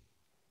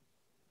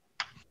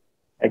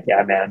 Heck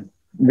yeah, man.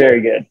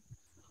 Very good.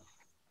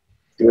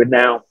 Do it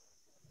now.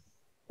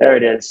 There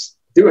it is.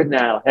 Do it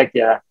now. Heck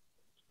yeah.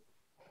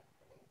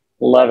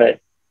 Love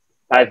it.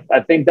 I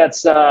think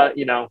that's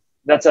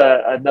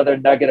another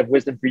nugget of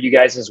wisdom for you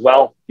guys as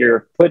well. If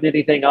you're putting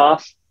anything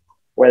off,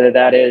 whether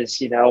that is,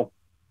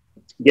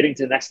 getting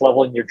to the next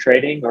level in your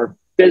trading or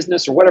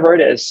business or whatever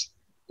it is,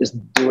 just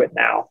do it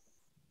now.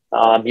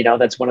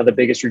 That's one of the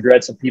biggest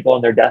regrets of people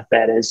on their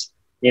deathbed is,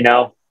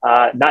 not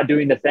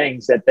doing the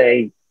things that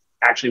they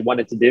actually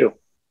wanted to do.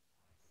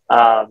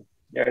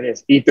 There it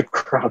is. Eat the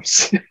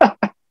crumbs.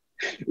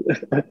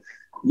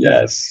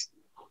 Yes.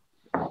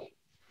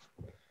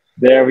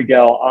 There we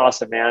go.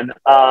 Awesome, man.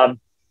 And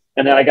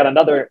then I got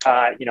another,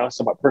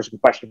 somewhat personal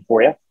question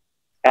for you.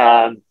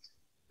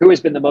 Who has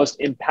been the most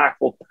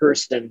impactful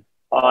person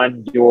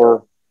on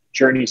your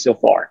journey so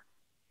far?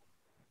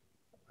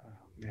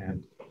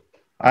 Man,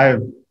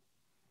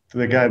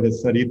 the guy that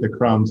said eat the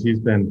crumbs, he's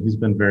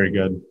been very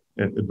good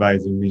at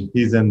advising me.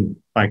 He's in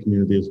my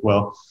community as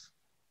well.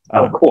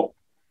 Oh, cool.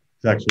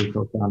 He's actually a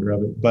co-founder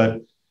of it.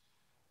 But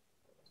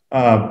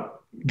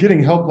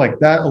getting help like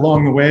that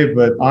along the way,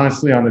 but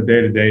honestly on the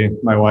day-to-day,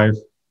 my wife,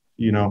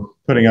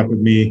 putting up with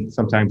me,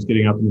 sometimes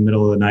getting up in the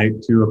middle of the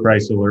night to a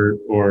price alert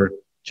or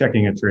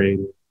checking a trade.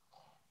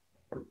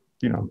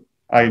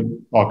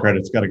 All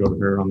credit's got to go to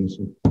her on this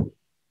one.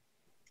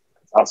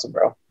 That's awesome,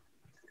 bro.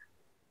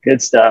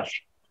 Good stuff.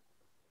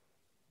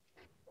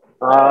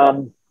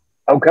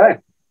 Okay.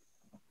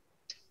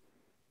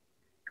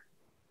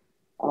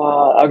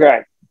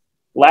 Okay.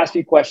 Last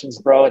few questions,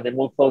 bro, and then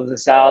we'll close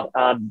this out.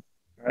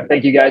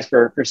 Thank you guys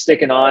for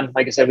sticking on.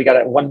 Like I said, we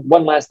got one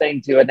last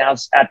thing to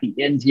announce at the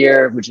end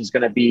here, which is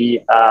going to be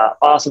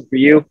awesome for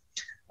you.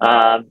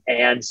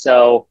 And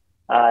so,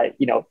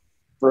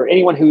 for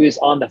anyone who is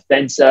on the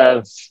fence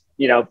of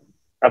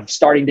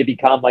starting to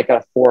become like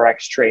a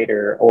forex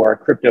trader or a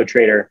crypto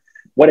trader,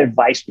 what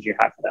advice would you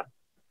have for them?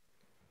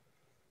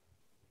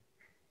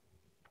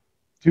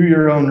 Do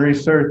your own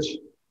research.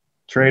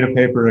 Trade a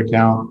paper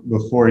account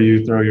before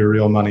you throw your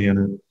real money in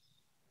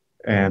it.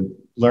 and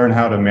learn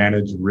how to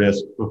manage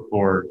risk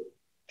before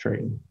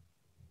trading.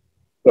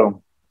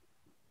 Boom.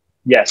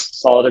 Yes,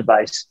 solid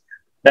advice.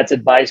 That's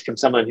advice from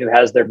someone who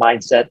has their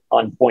mindset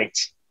on point.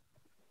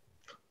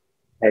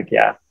 Heck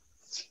yeah.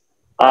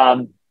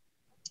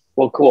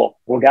 Well, cool.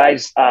 Well,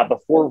 guys,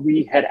 before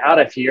we head out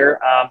of here,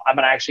 I'm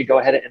going to actually go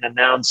ahead and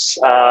announce,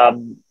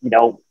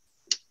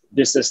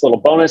 just this little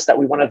bonus that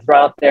we want to throw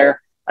out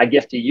there. A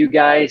gift to you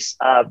guys.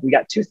 We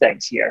got two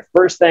things here.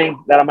 First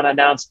thing that I'm going to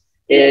announce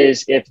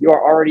is if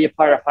you're already a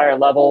part of Higher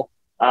Level,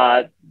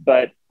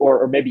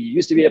 or maybe you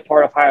used to be a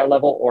part of Higher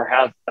Level or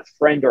have a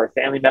friend or a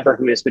family member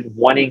who has been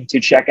wanting to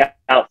check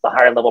out the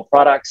Higher Level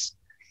products,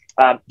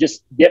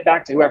 just get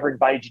back to whoever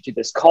invited you to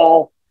this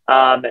call.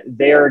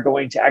 They're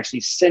going to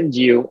actually send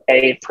you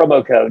a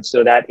promo code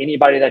so that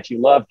anybody that you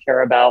love,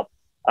 care about,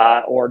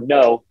 or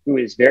know who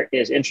is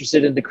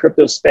interested in the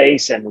crypto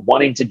space and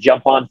wanting to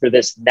jump on for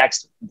this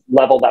next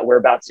level that we're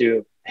about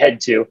to head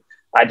to,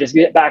 just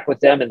get back with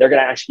them and they're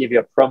going to actually give you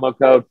a promo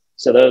code.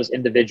 So those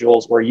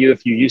individuals where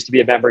if you used to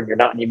be a member and you're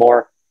not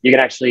anymore, you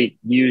can actually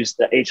use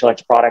the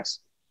HLX products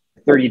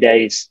 30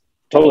 days,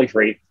 totally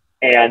free,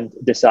 and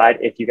decide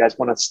if you guys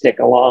want to stick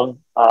along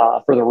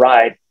for the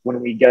ride when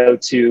we go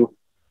to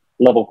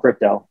Level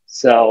Crypto.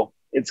 So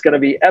it's going to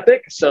be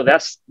epic. So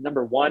that's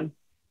number one.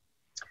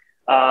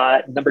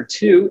 Number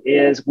two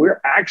is we're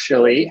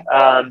actually,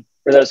 for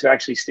those who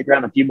actually stick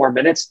around a few more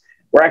minutes,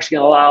 we're actually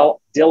going to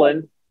allow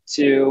Dillon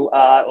to,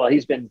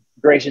 he's been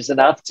gracious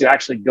enough to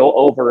actually go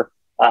over,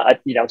 a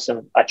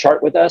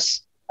chart with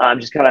us,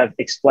 just kind of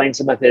explain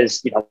some of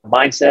his,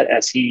 mindset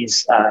as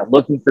he's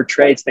looking for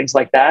trades, things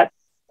like that.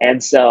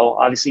 And so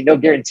obviously no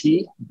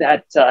guarantee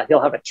that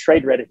he'll have a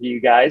trade ready for you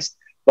guys,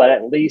 but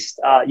at least,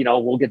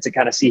 we'll get to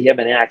kind of see him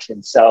in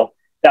action. So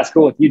that's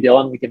cool with you,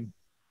 Dillon. We can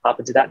hop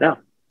into that now.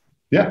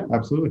 Yeah,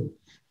 absolutely.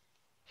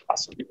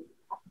 Awesome.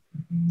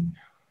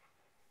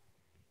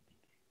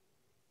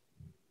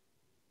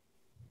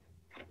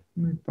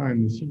 Let me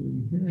find this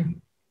in here.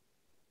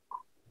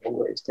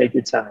 Always take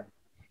your time.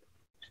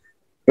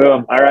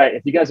 Boom. All right.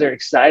 If you guys are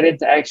excited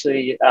to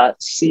actually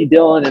see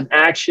Dillon in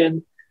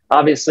action,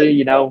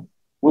 obviously,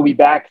 we'll be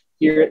back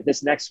here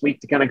this next week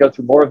to kind of go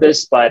through more of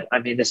this. But I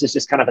mean, this is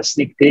just kind of a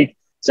sneak peek.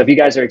 So if you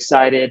guys are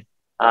excited,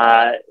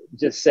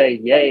 just say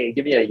yay.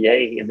 Give me a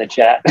yay in the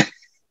chat.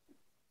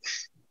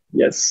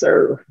 Yes,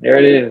 sir. There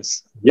it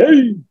is.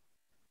 Yay.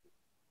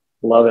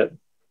 Love it.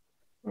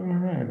 All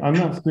right. I'm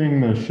not seeing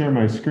the share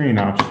my screen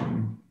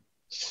option.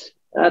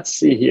 Let's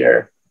see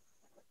here.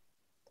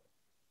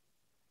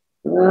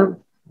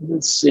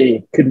 Let's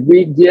see. Could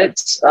we get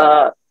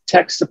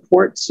tech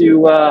support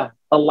to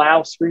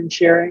allow screen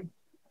sharing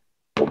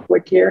real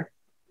quick here?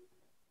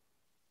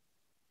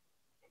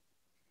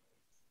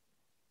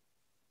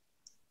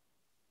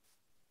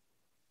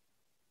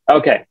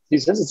 Okay. He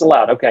says it's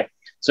allowed. Okay.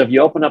 So if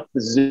you open up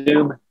the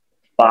Zoom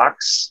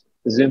box,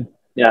 the Zoom,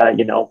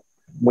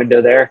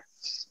 window there,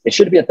 it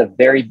should be at the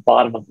very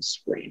bottom of the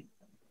screen.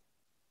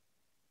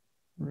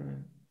 Right.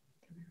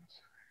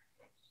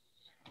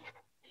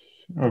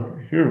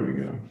 Okay, here we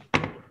go.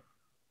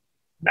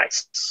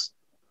 Nice.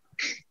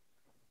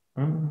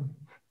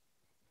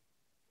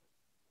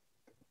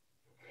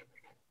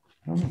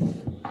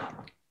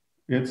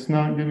 It's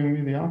not giving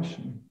me the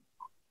option.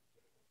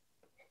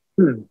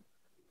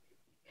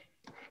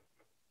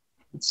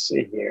 Let's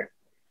see here.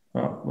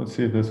 Oh, let's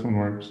see if this one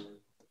works.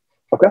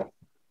 Okay.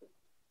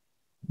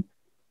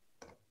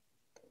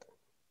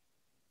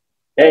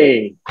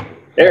 Hey,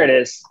 there it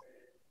is.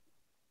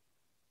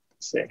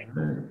 Let's see.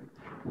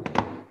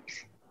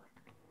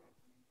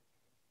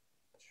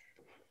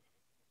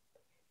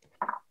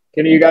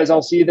 Can you guys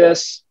all see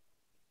this?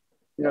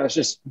 Let's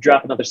just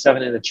drop another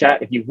 7 in the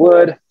chat if you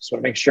would. Just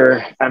want to make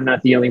sure I'm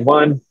not the only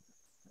one.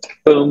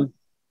 Boom,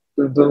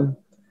 boom, boom.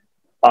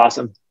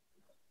 Awesome.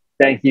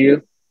 Thank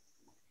you.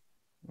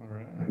 All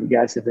right. You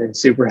guys have been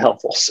super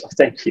helpful, so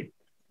thank you.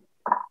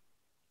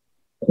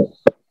 All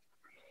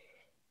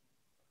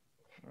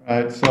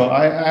right, so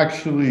I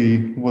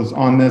actually was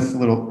on this a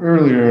little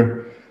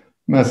earlier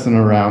messing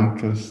around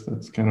because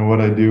that's kind of what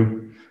I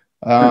do.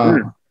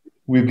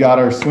 We've got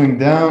our swing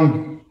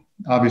down.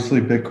 Obviously,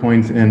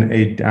 Bitcoin's in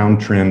a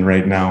downtrend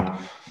right now.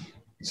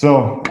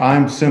 So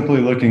I'm simply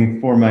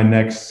looking for my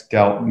next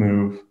scalp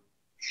move.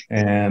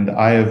 And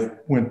I have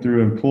went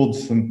through and pulled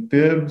some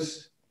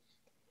fibs.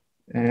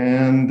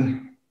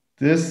 And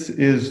this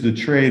is the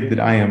trade that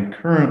I am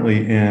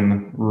currently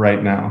in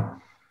right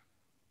now.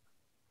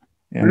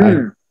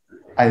 And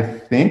I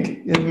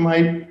think it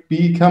might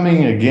be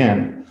coming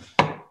again.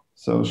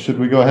 So should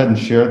we go ahead and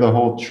share the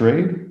whole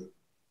trade?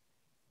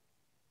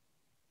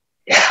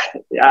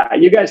 Yeah,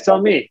 you guys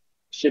tell me.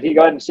 Should he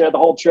go ahead and share the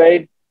whole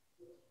trade?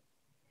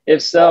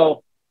 If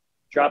so,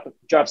 drop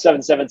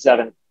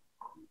 777.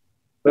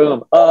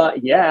 Boom.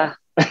 Yeah.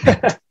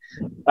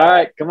 All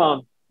right, come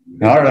on.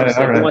 All right.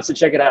 Who wants to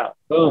check it out?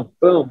 Boom,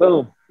 boom,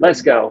 boom.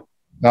 Let's go.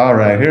 All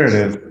right, here it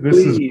is.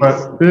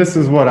 This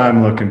is what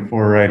I'm looking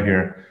for right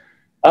here.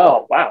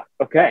 Oh, wow.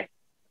 Okay.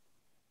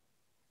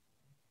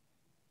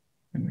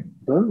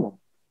 Boom.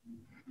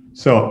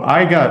 So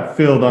I got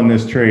filled on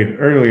this trade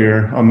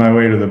earlier on my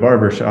way to the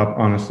barber shop,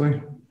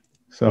 honestly.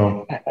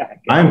 So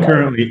I'm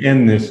currently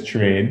in this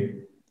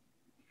trade.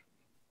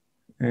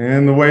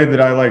 And the way that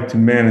I like to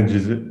manage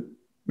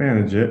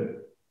it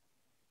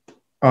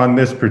on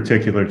this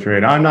particular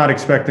trade, I'm not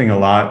expecting a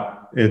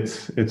lot.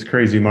 It's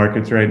crazy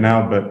markets right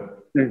now,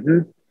 but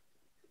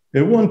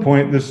at one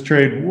point this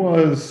trade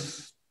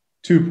was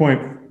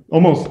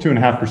almost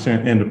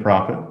 2.5% into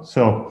profit.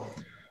 So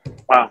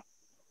wow,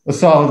 a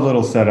solid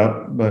little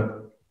setup,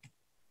 but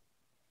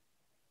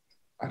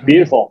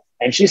beautiful.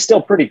 And she's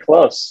still pretty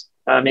close.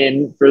 I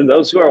mean, for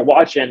those who are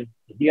watching,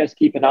 if you guys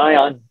keep an eye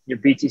on your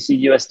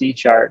BTC USD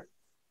chart,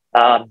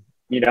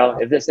 you know,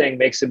 if this thing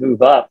makes a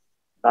move up,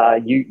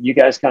 you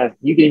guys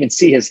you can even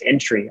see his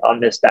entry on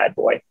this bad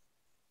boy.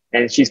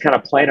 And she's kind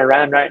of playing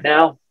around right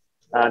now.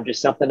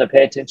 Just something to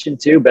pay attention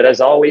to. But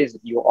as always,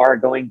 if you are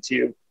going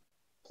to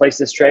place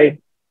this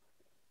trade,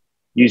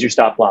 use your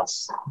stop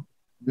loss.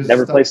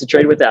 Never place a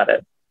trade without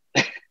it.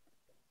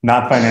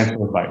 Not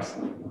financial advice.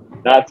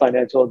 Not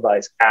financial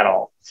advice at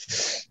all.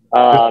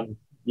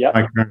 Yeah.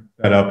 My current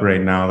setup right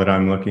now that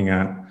I'm looking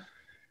at.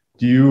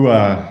 Do you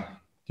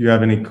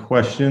have any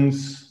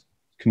questions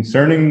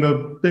concerning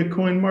the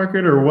Bitcoin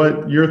market or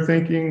what you're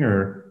thinking?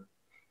 Or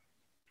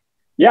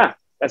yeah,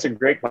 that's a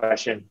great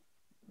question.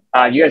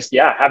 You guys,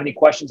 have any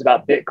questions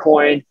about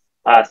Bitcoin?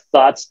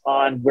 Thoughts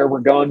on where we're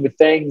going with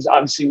things?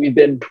 Obviously, we've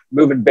been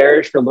moving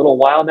bearish for a little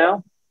while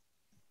now,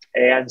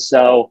 and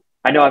so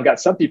I know I've got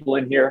some people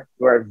in here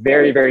who are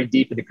very, very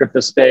deep in the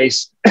crypto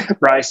space,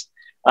 Bryce.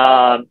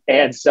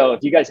 And so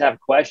if you guys have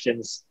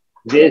questions,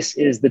 this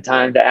is the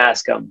time to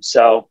ask them.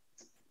 So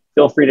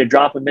feel free to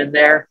drop them in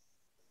there.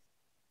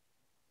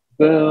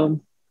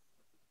 Boom.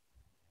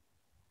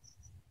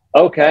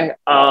 Okay.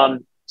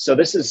 So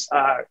this is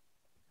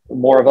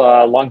more of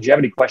a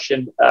longevity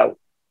question.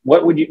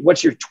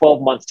 What's your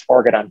 12-month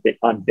target on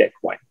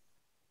Bitcoin?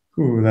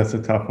 Ooh, that's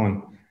a tough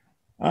one.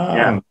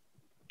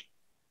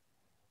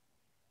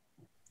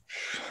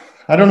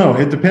 I don't know.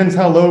 It depends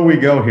how low we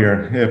go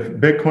here. If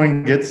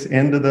Bitcoin gets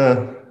into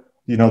the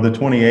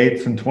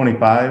 28s and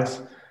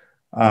 25s,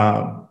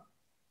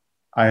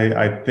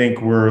 I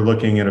think we're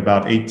looking at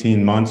about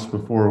 18 months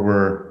before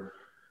we're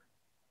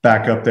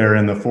back up there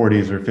in the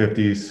 40s or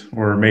 50s,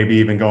 or maybe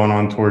even going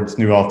on towards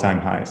new all-time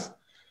highs.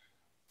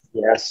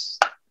 Yes.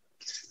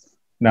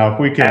 Now, if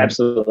we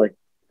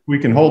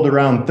can hold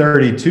around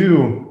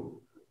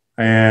 32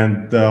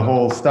 and the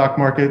whole stock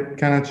market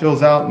kind of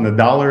chills out and the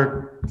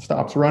dollar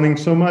stops running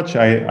so much,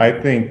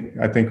 I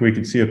think we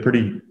could see a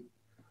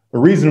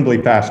reasonably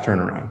fast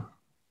turnaround.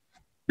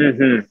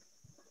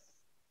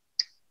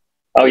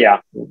 Oh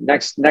yeah,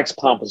 next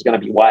pump is going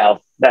to be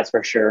wild, that's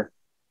for sure.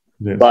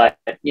 Yes. But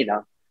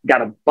got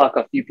to buck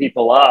a few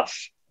people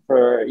off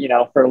for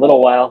a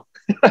little while.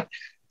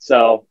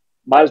 So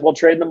might as well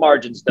trade in the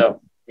margins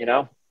though.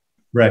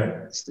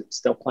 Right.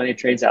 Still plenty of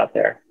trades out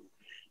there.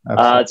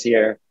 Let's see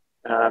here.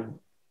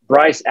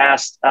 Bryce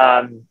asked,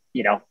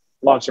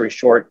 long story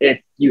short, if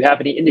you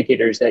have any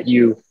indicators that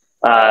you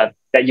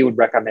would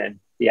recommend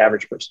the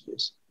average person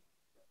use.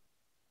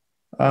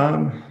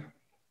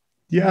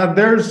 Yeah,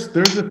 there's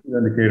a few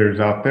indicators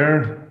out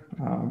there.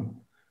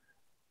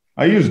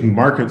 I used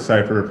Market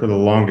Cipher for the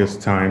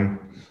longest time,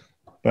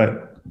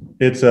 but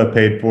it's a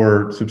paid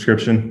for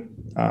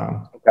subscription.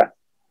 Okay.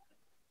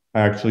 I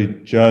actually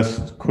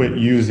just quit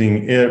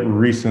using it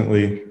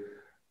recently,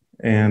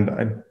 and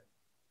I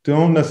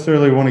don't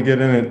necessarily want to get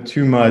in it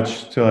too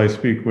much till I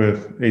speak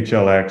with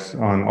HLX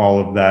on all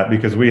of that,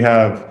 because we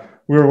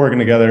were working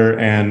together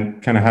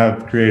and kind of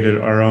have created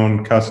our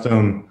own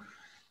custom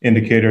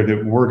indicator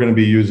that we're going to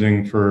be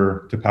using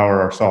to power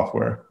our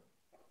software.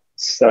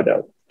 So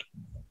dope.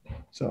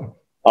 So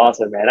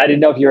awesome, man. I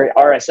didn't know if you're an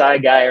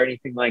RSI guy or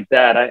anything like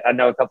that. I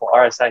know a couple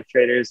RSI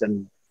traders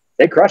and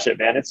they crush it,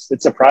 man. It's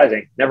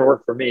surprising. Never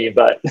worked for me,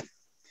 but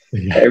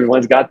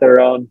everyone's got their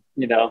own,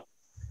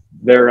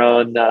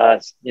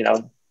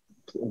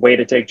 way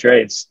to take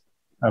trades.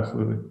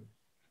 Absolutely.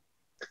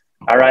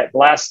 All right.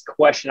 Last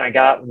question I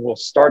got, and we'll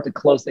start to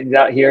close things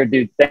out here.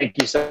 Dude, thank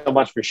you so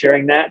much for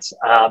sharing that.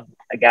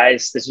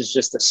 Guys, this is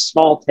just a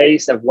small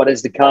taste of what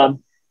is to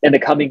come in the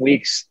coming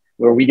weeks,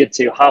 where we get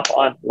to hop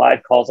on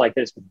live calls like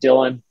this with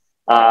Dillon.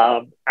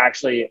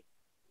 Actually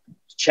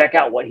check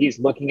out what he's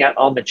looking at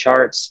on the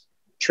charts,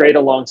 trade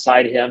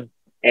alongside him,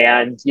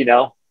 and,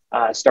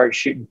 start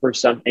shooting for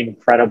some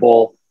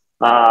incredible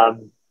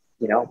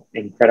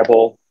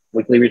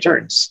weekly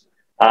returns.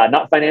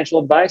 Not financial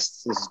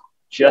advice. This is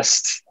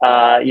just,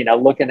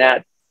 looking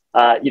at,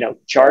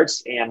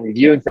 charts and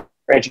reviewing for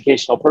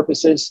educational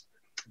purposes.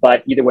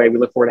 But either way, we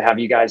look forward to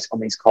having you guys on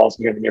these calls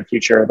here in the near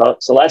future.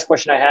 So last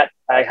question I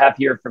have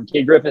here from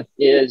K Griffin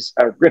is,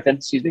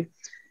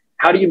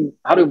 how do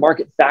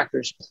market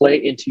factors play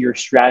into your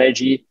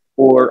strategy,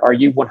 or are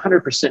you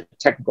 100%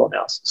 technical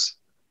analysis?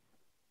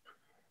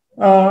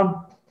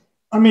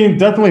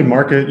 Definitely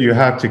market. You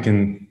have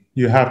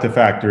to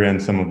factor in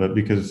some of it,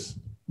 because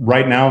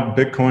right now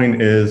Bitcoin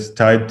is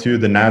tied to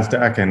the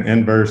NASDAQ and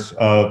inverse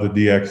of the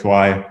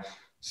DXY.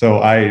 So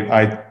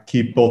I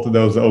keep both of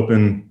those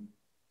open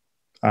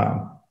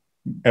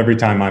every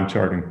time I'm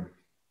charting.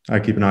 I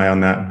keep an eye on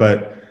that,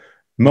 but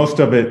most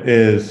of it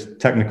is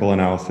technical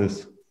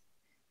analysis.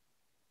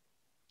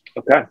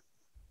 Okay.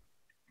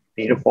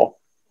 Beautiful.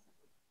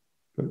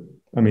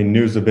 I mean,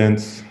 news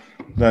events,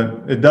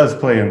 that it does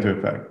play into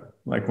effect.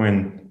 Like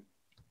when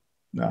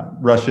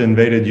Russia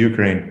invaded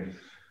Ukraine.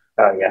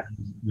 Oh, yeah.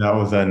 That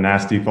was a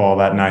nasty fall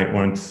that night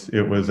once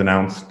it was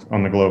announced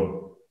on the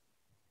globe.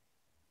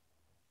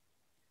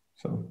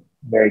 So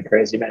very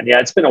crazy, man. Yeah,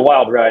 it's been a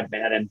wild ride,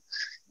 man. And,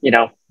 you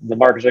know, the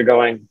markets are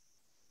going,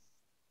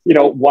 you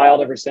know,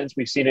 wild ever since.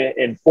 We've seen it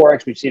in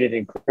forex, we've seen it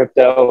in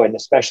crypto, and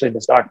especially in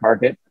the stock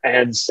market.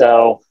 And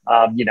so,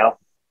 you know,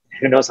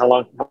 who knows how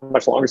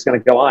much longer it's going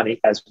to go on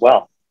as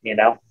well. You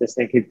know, this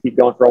thing could keep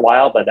going for a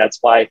while, but that's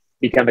why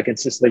become a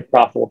consistently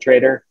profitable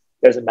trader.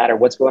 Doesn't matter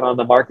what's going on in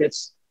the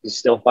markets, you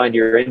still find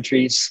your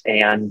entries,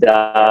 and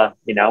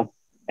you know,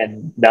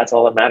 and that's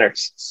all that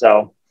matters.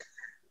 So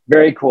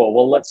very cool.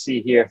 Well, let's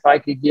see here. If I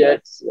could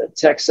get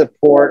tech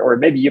support, or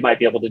maybe you might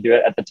be able to do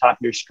it at the top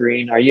of your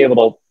screen. Are you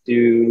able to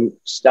do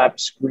stop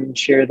screen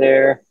share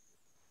there?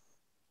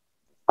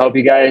 I hope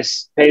you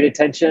guys paid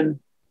attention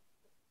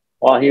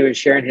while he was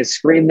sharing his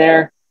screen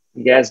there.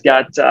 You guys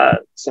got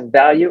some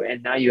value,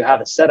 and now you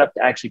have a setup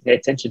to actually pay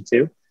attention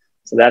to.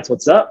 So that's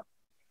what's up.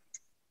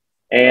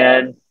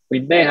 And we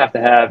may have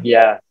to have,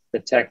 the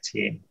tech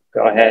team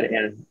go ahead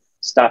and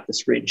stop the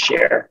screen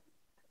share.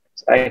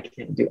 So I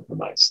can't do it from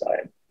my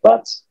side,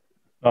 but.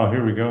 Oh,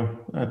 here we go.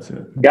 That's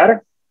it. Got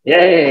her?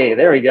 Yay,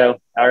 there we go.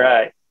 All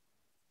right.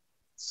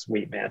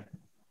 Sweet, man.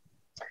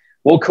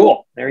 Well,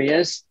 cool. There he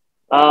is.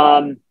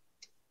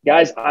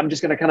 Guys, I'm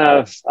just going to kind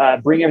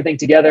of bring everything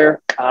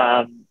together.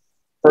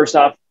 First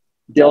off,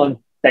 Dillon,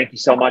 thank you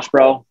so much,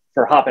 bro,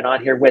 for hopping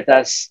on here with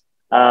us.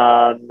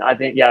 I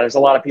think, there's a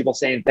lot of people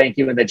saying thank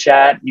you in the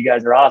chat. You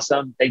guys are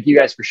awesome. Thank you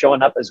guys for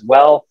showing up as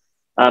well.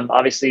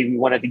 Obviously, we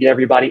wanted to get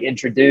everybody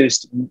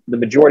introduced. The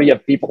majority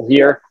of people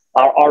here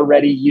are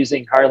already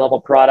using higher level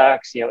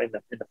products, you know, in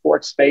the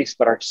forex space,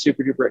 but are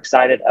super duper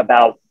excited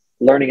about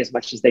learning as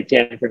much as they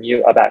can from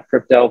you about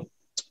crypto,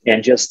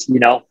 and just,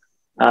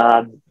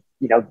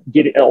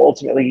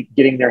 ultimately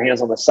getting their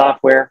hands on the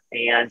software.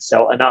 And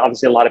so, and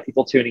obviously a lot of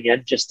people tuning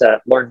in just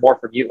to learn more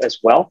from you as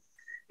well.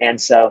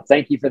 And so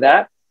thank you for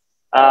that.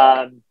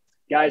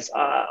 Guys,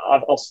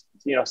 I'll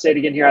say it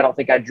again here. I don't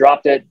think I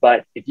dropped it,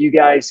 but if you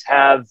guys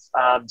have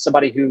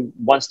somebody who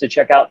wants to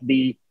check out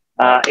the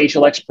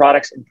HLX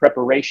products in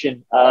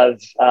preparation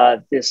of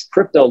this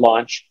crypto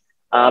launch,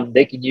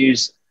 they can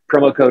use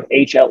promo code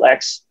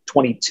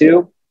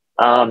HLX22.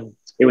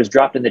 It was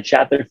dropped in the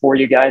chat there for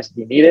you guys if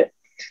you need it.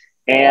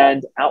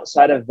 And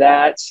outside of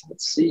that,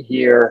 let's see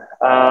here.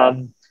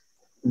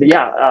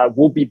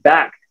 We'll be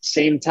back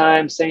same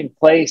time, same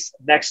place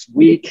next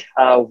week,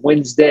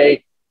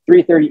 Wednesday,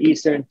 3:30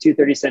 Eastern,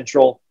 2:30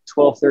 Central,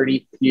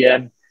 12:30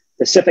 p.m.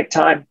 Pacific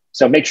time.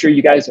 So make sure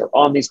you guys are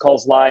on these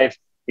calls live.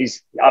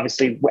 These,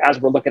 obviously, as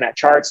we're looking at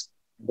charts,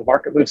 the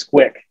market moves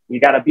quick. You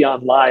got to be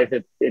on live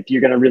if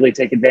you're going to really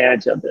take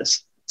advantage of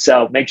this.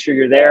 So make sure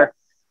you're there.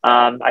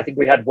 I think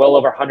we had well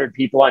over 100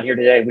 people on here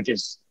today, which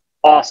is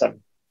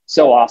awesome.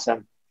 So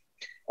awesome.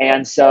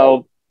 And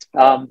so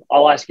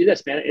I'll ask you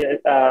this, man.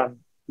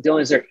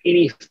 Dillon, is there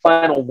any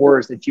final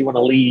words that you want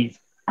to leave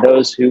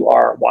those who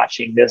are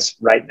watching this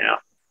right now?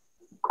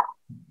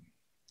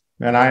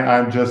 And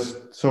I'm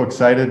just so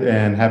excited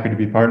and happy to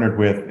be partnered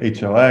with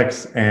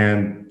HLX,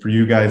 and for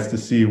you guys to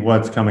see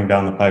what's coming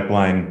down the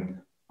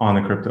pipeline on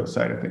the crypto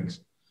side of things.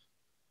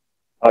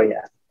 Oh,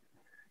 yeah.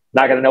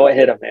 Not going to know what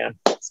hit them, man.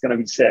 It's going to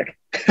be sick.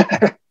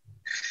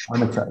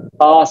 I'm excited.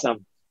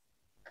 Awesome.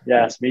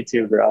 Yes, me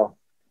too, bro.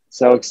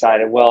 So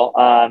excited.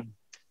 Well,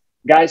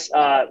 guys,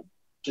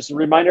 just a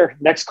reminder,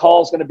 next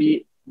call is going to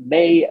be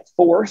May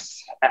 4th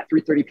at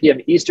 3:30 p.m.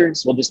 Eastern.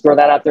 So we'll just throw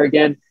that out there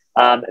again.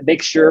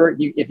 Make sure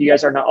if you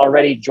guys are not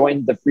already,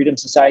 join the Freedom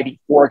Society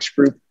Forex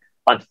group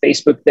on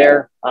Facebook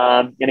there.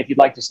 And if you'd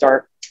like to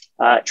start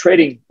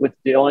trading with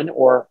Dillon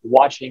or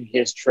watching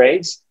his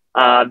trades,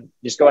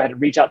 just go ahead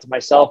and reach out to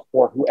myself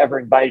or whoever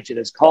invited you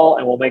to this call,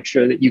 and we'll make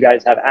sure that you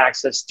guys have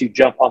access to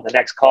jump on the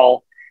next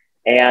call.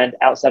 And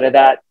outside of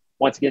that,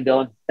 once again,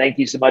 Dillon, thank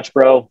you so much,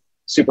 bro.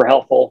 Super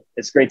helpful.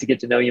 It's great to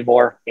get to know you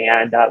more.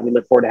 And we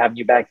look forward to having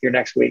you back here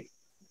next week.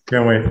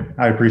 Can't wait.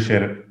 I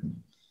appreciate it.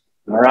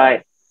 All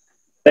right.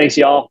 Thanks,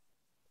 y'all.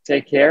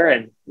 Take care,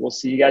 and we'll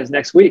see you guys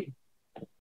next week.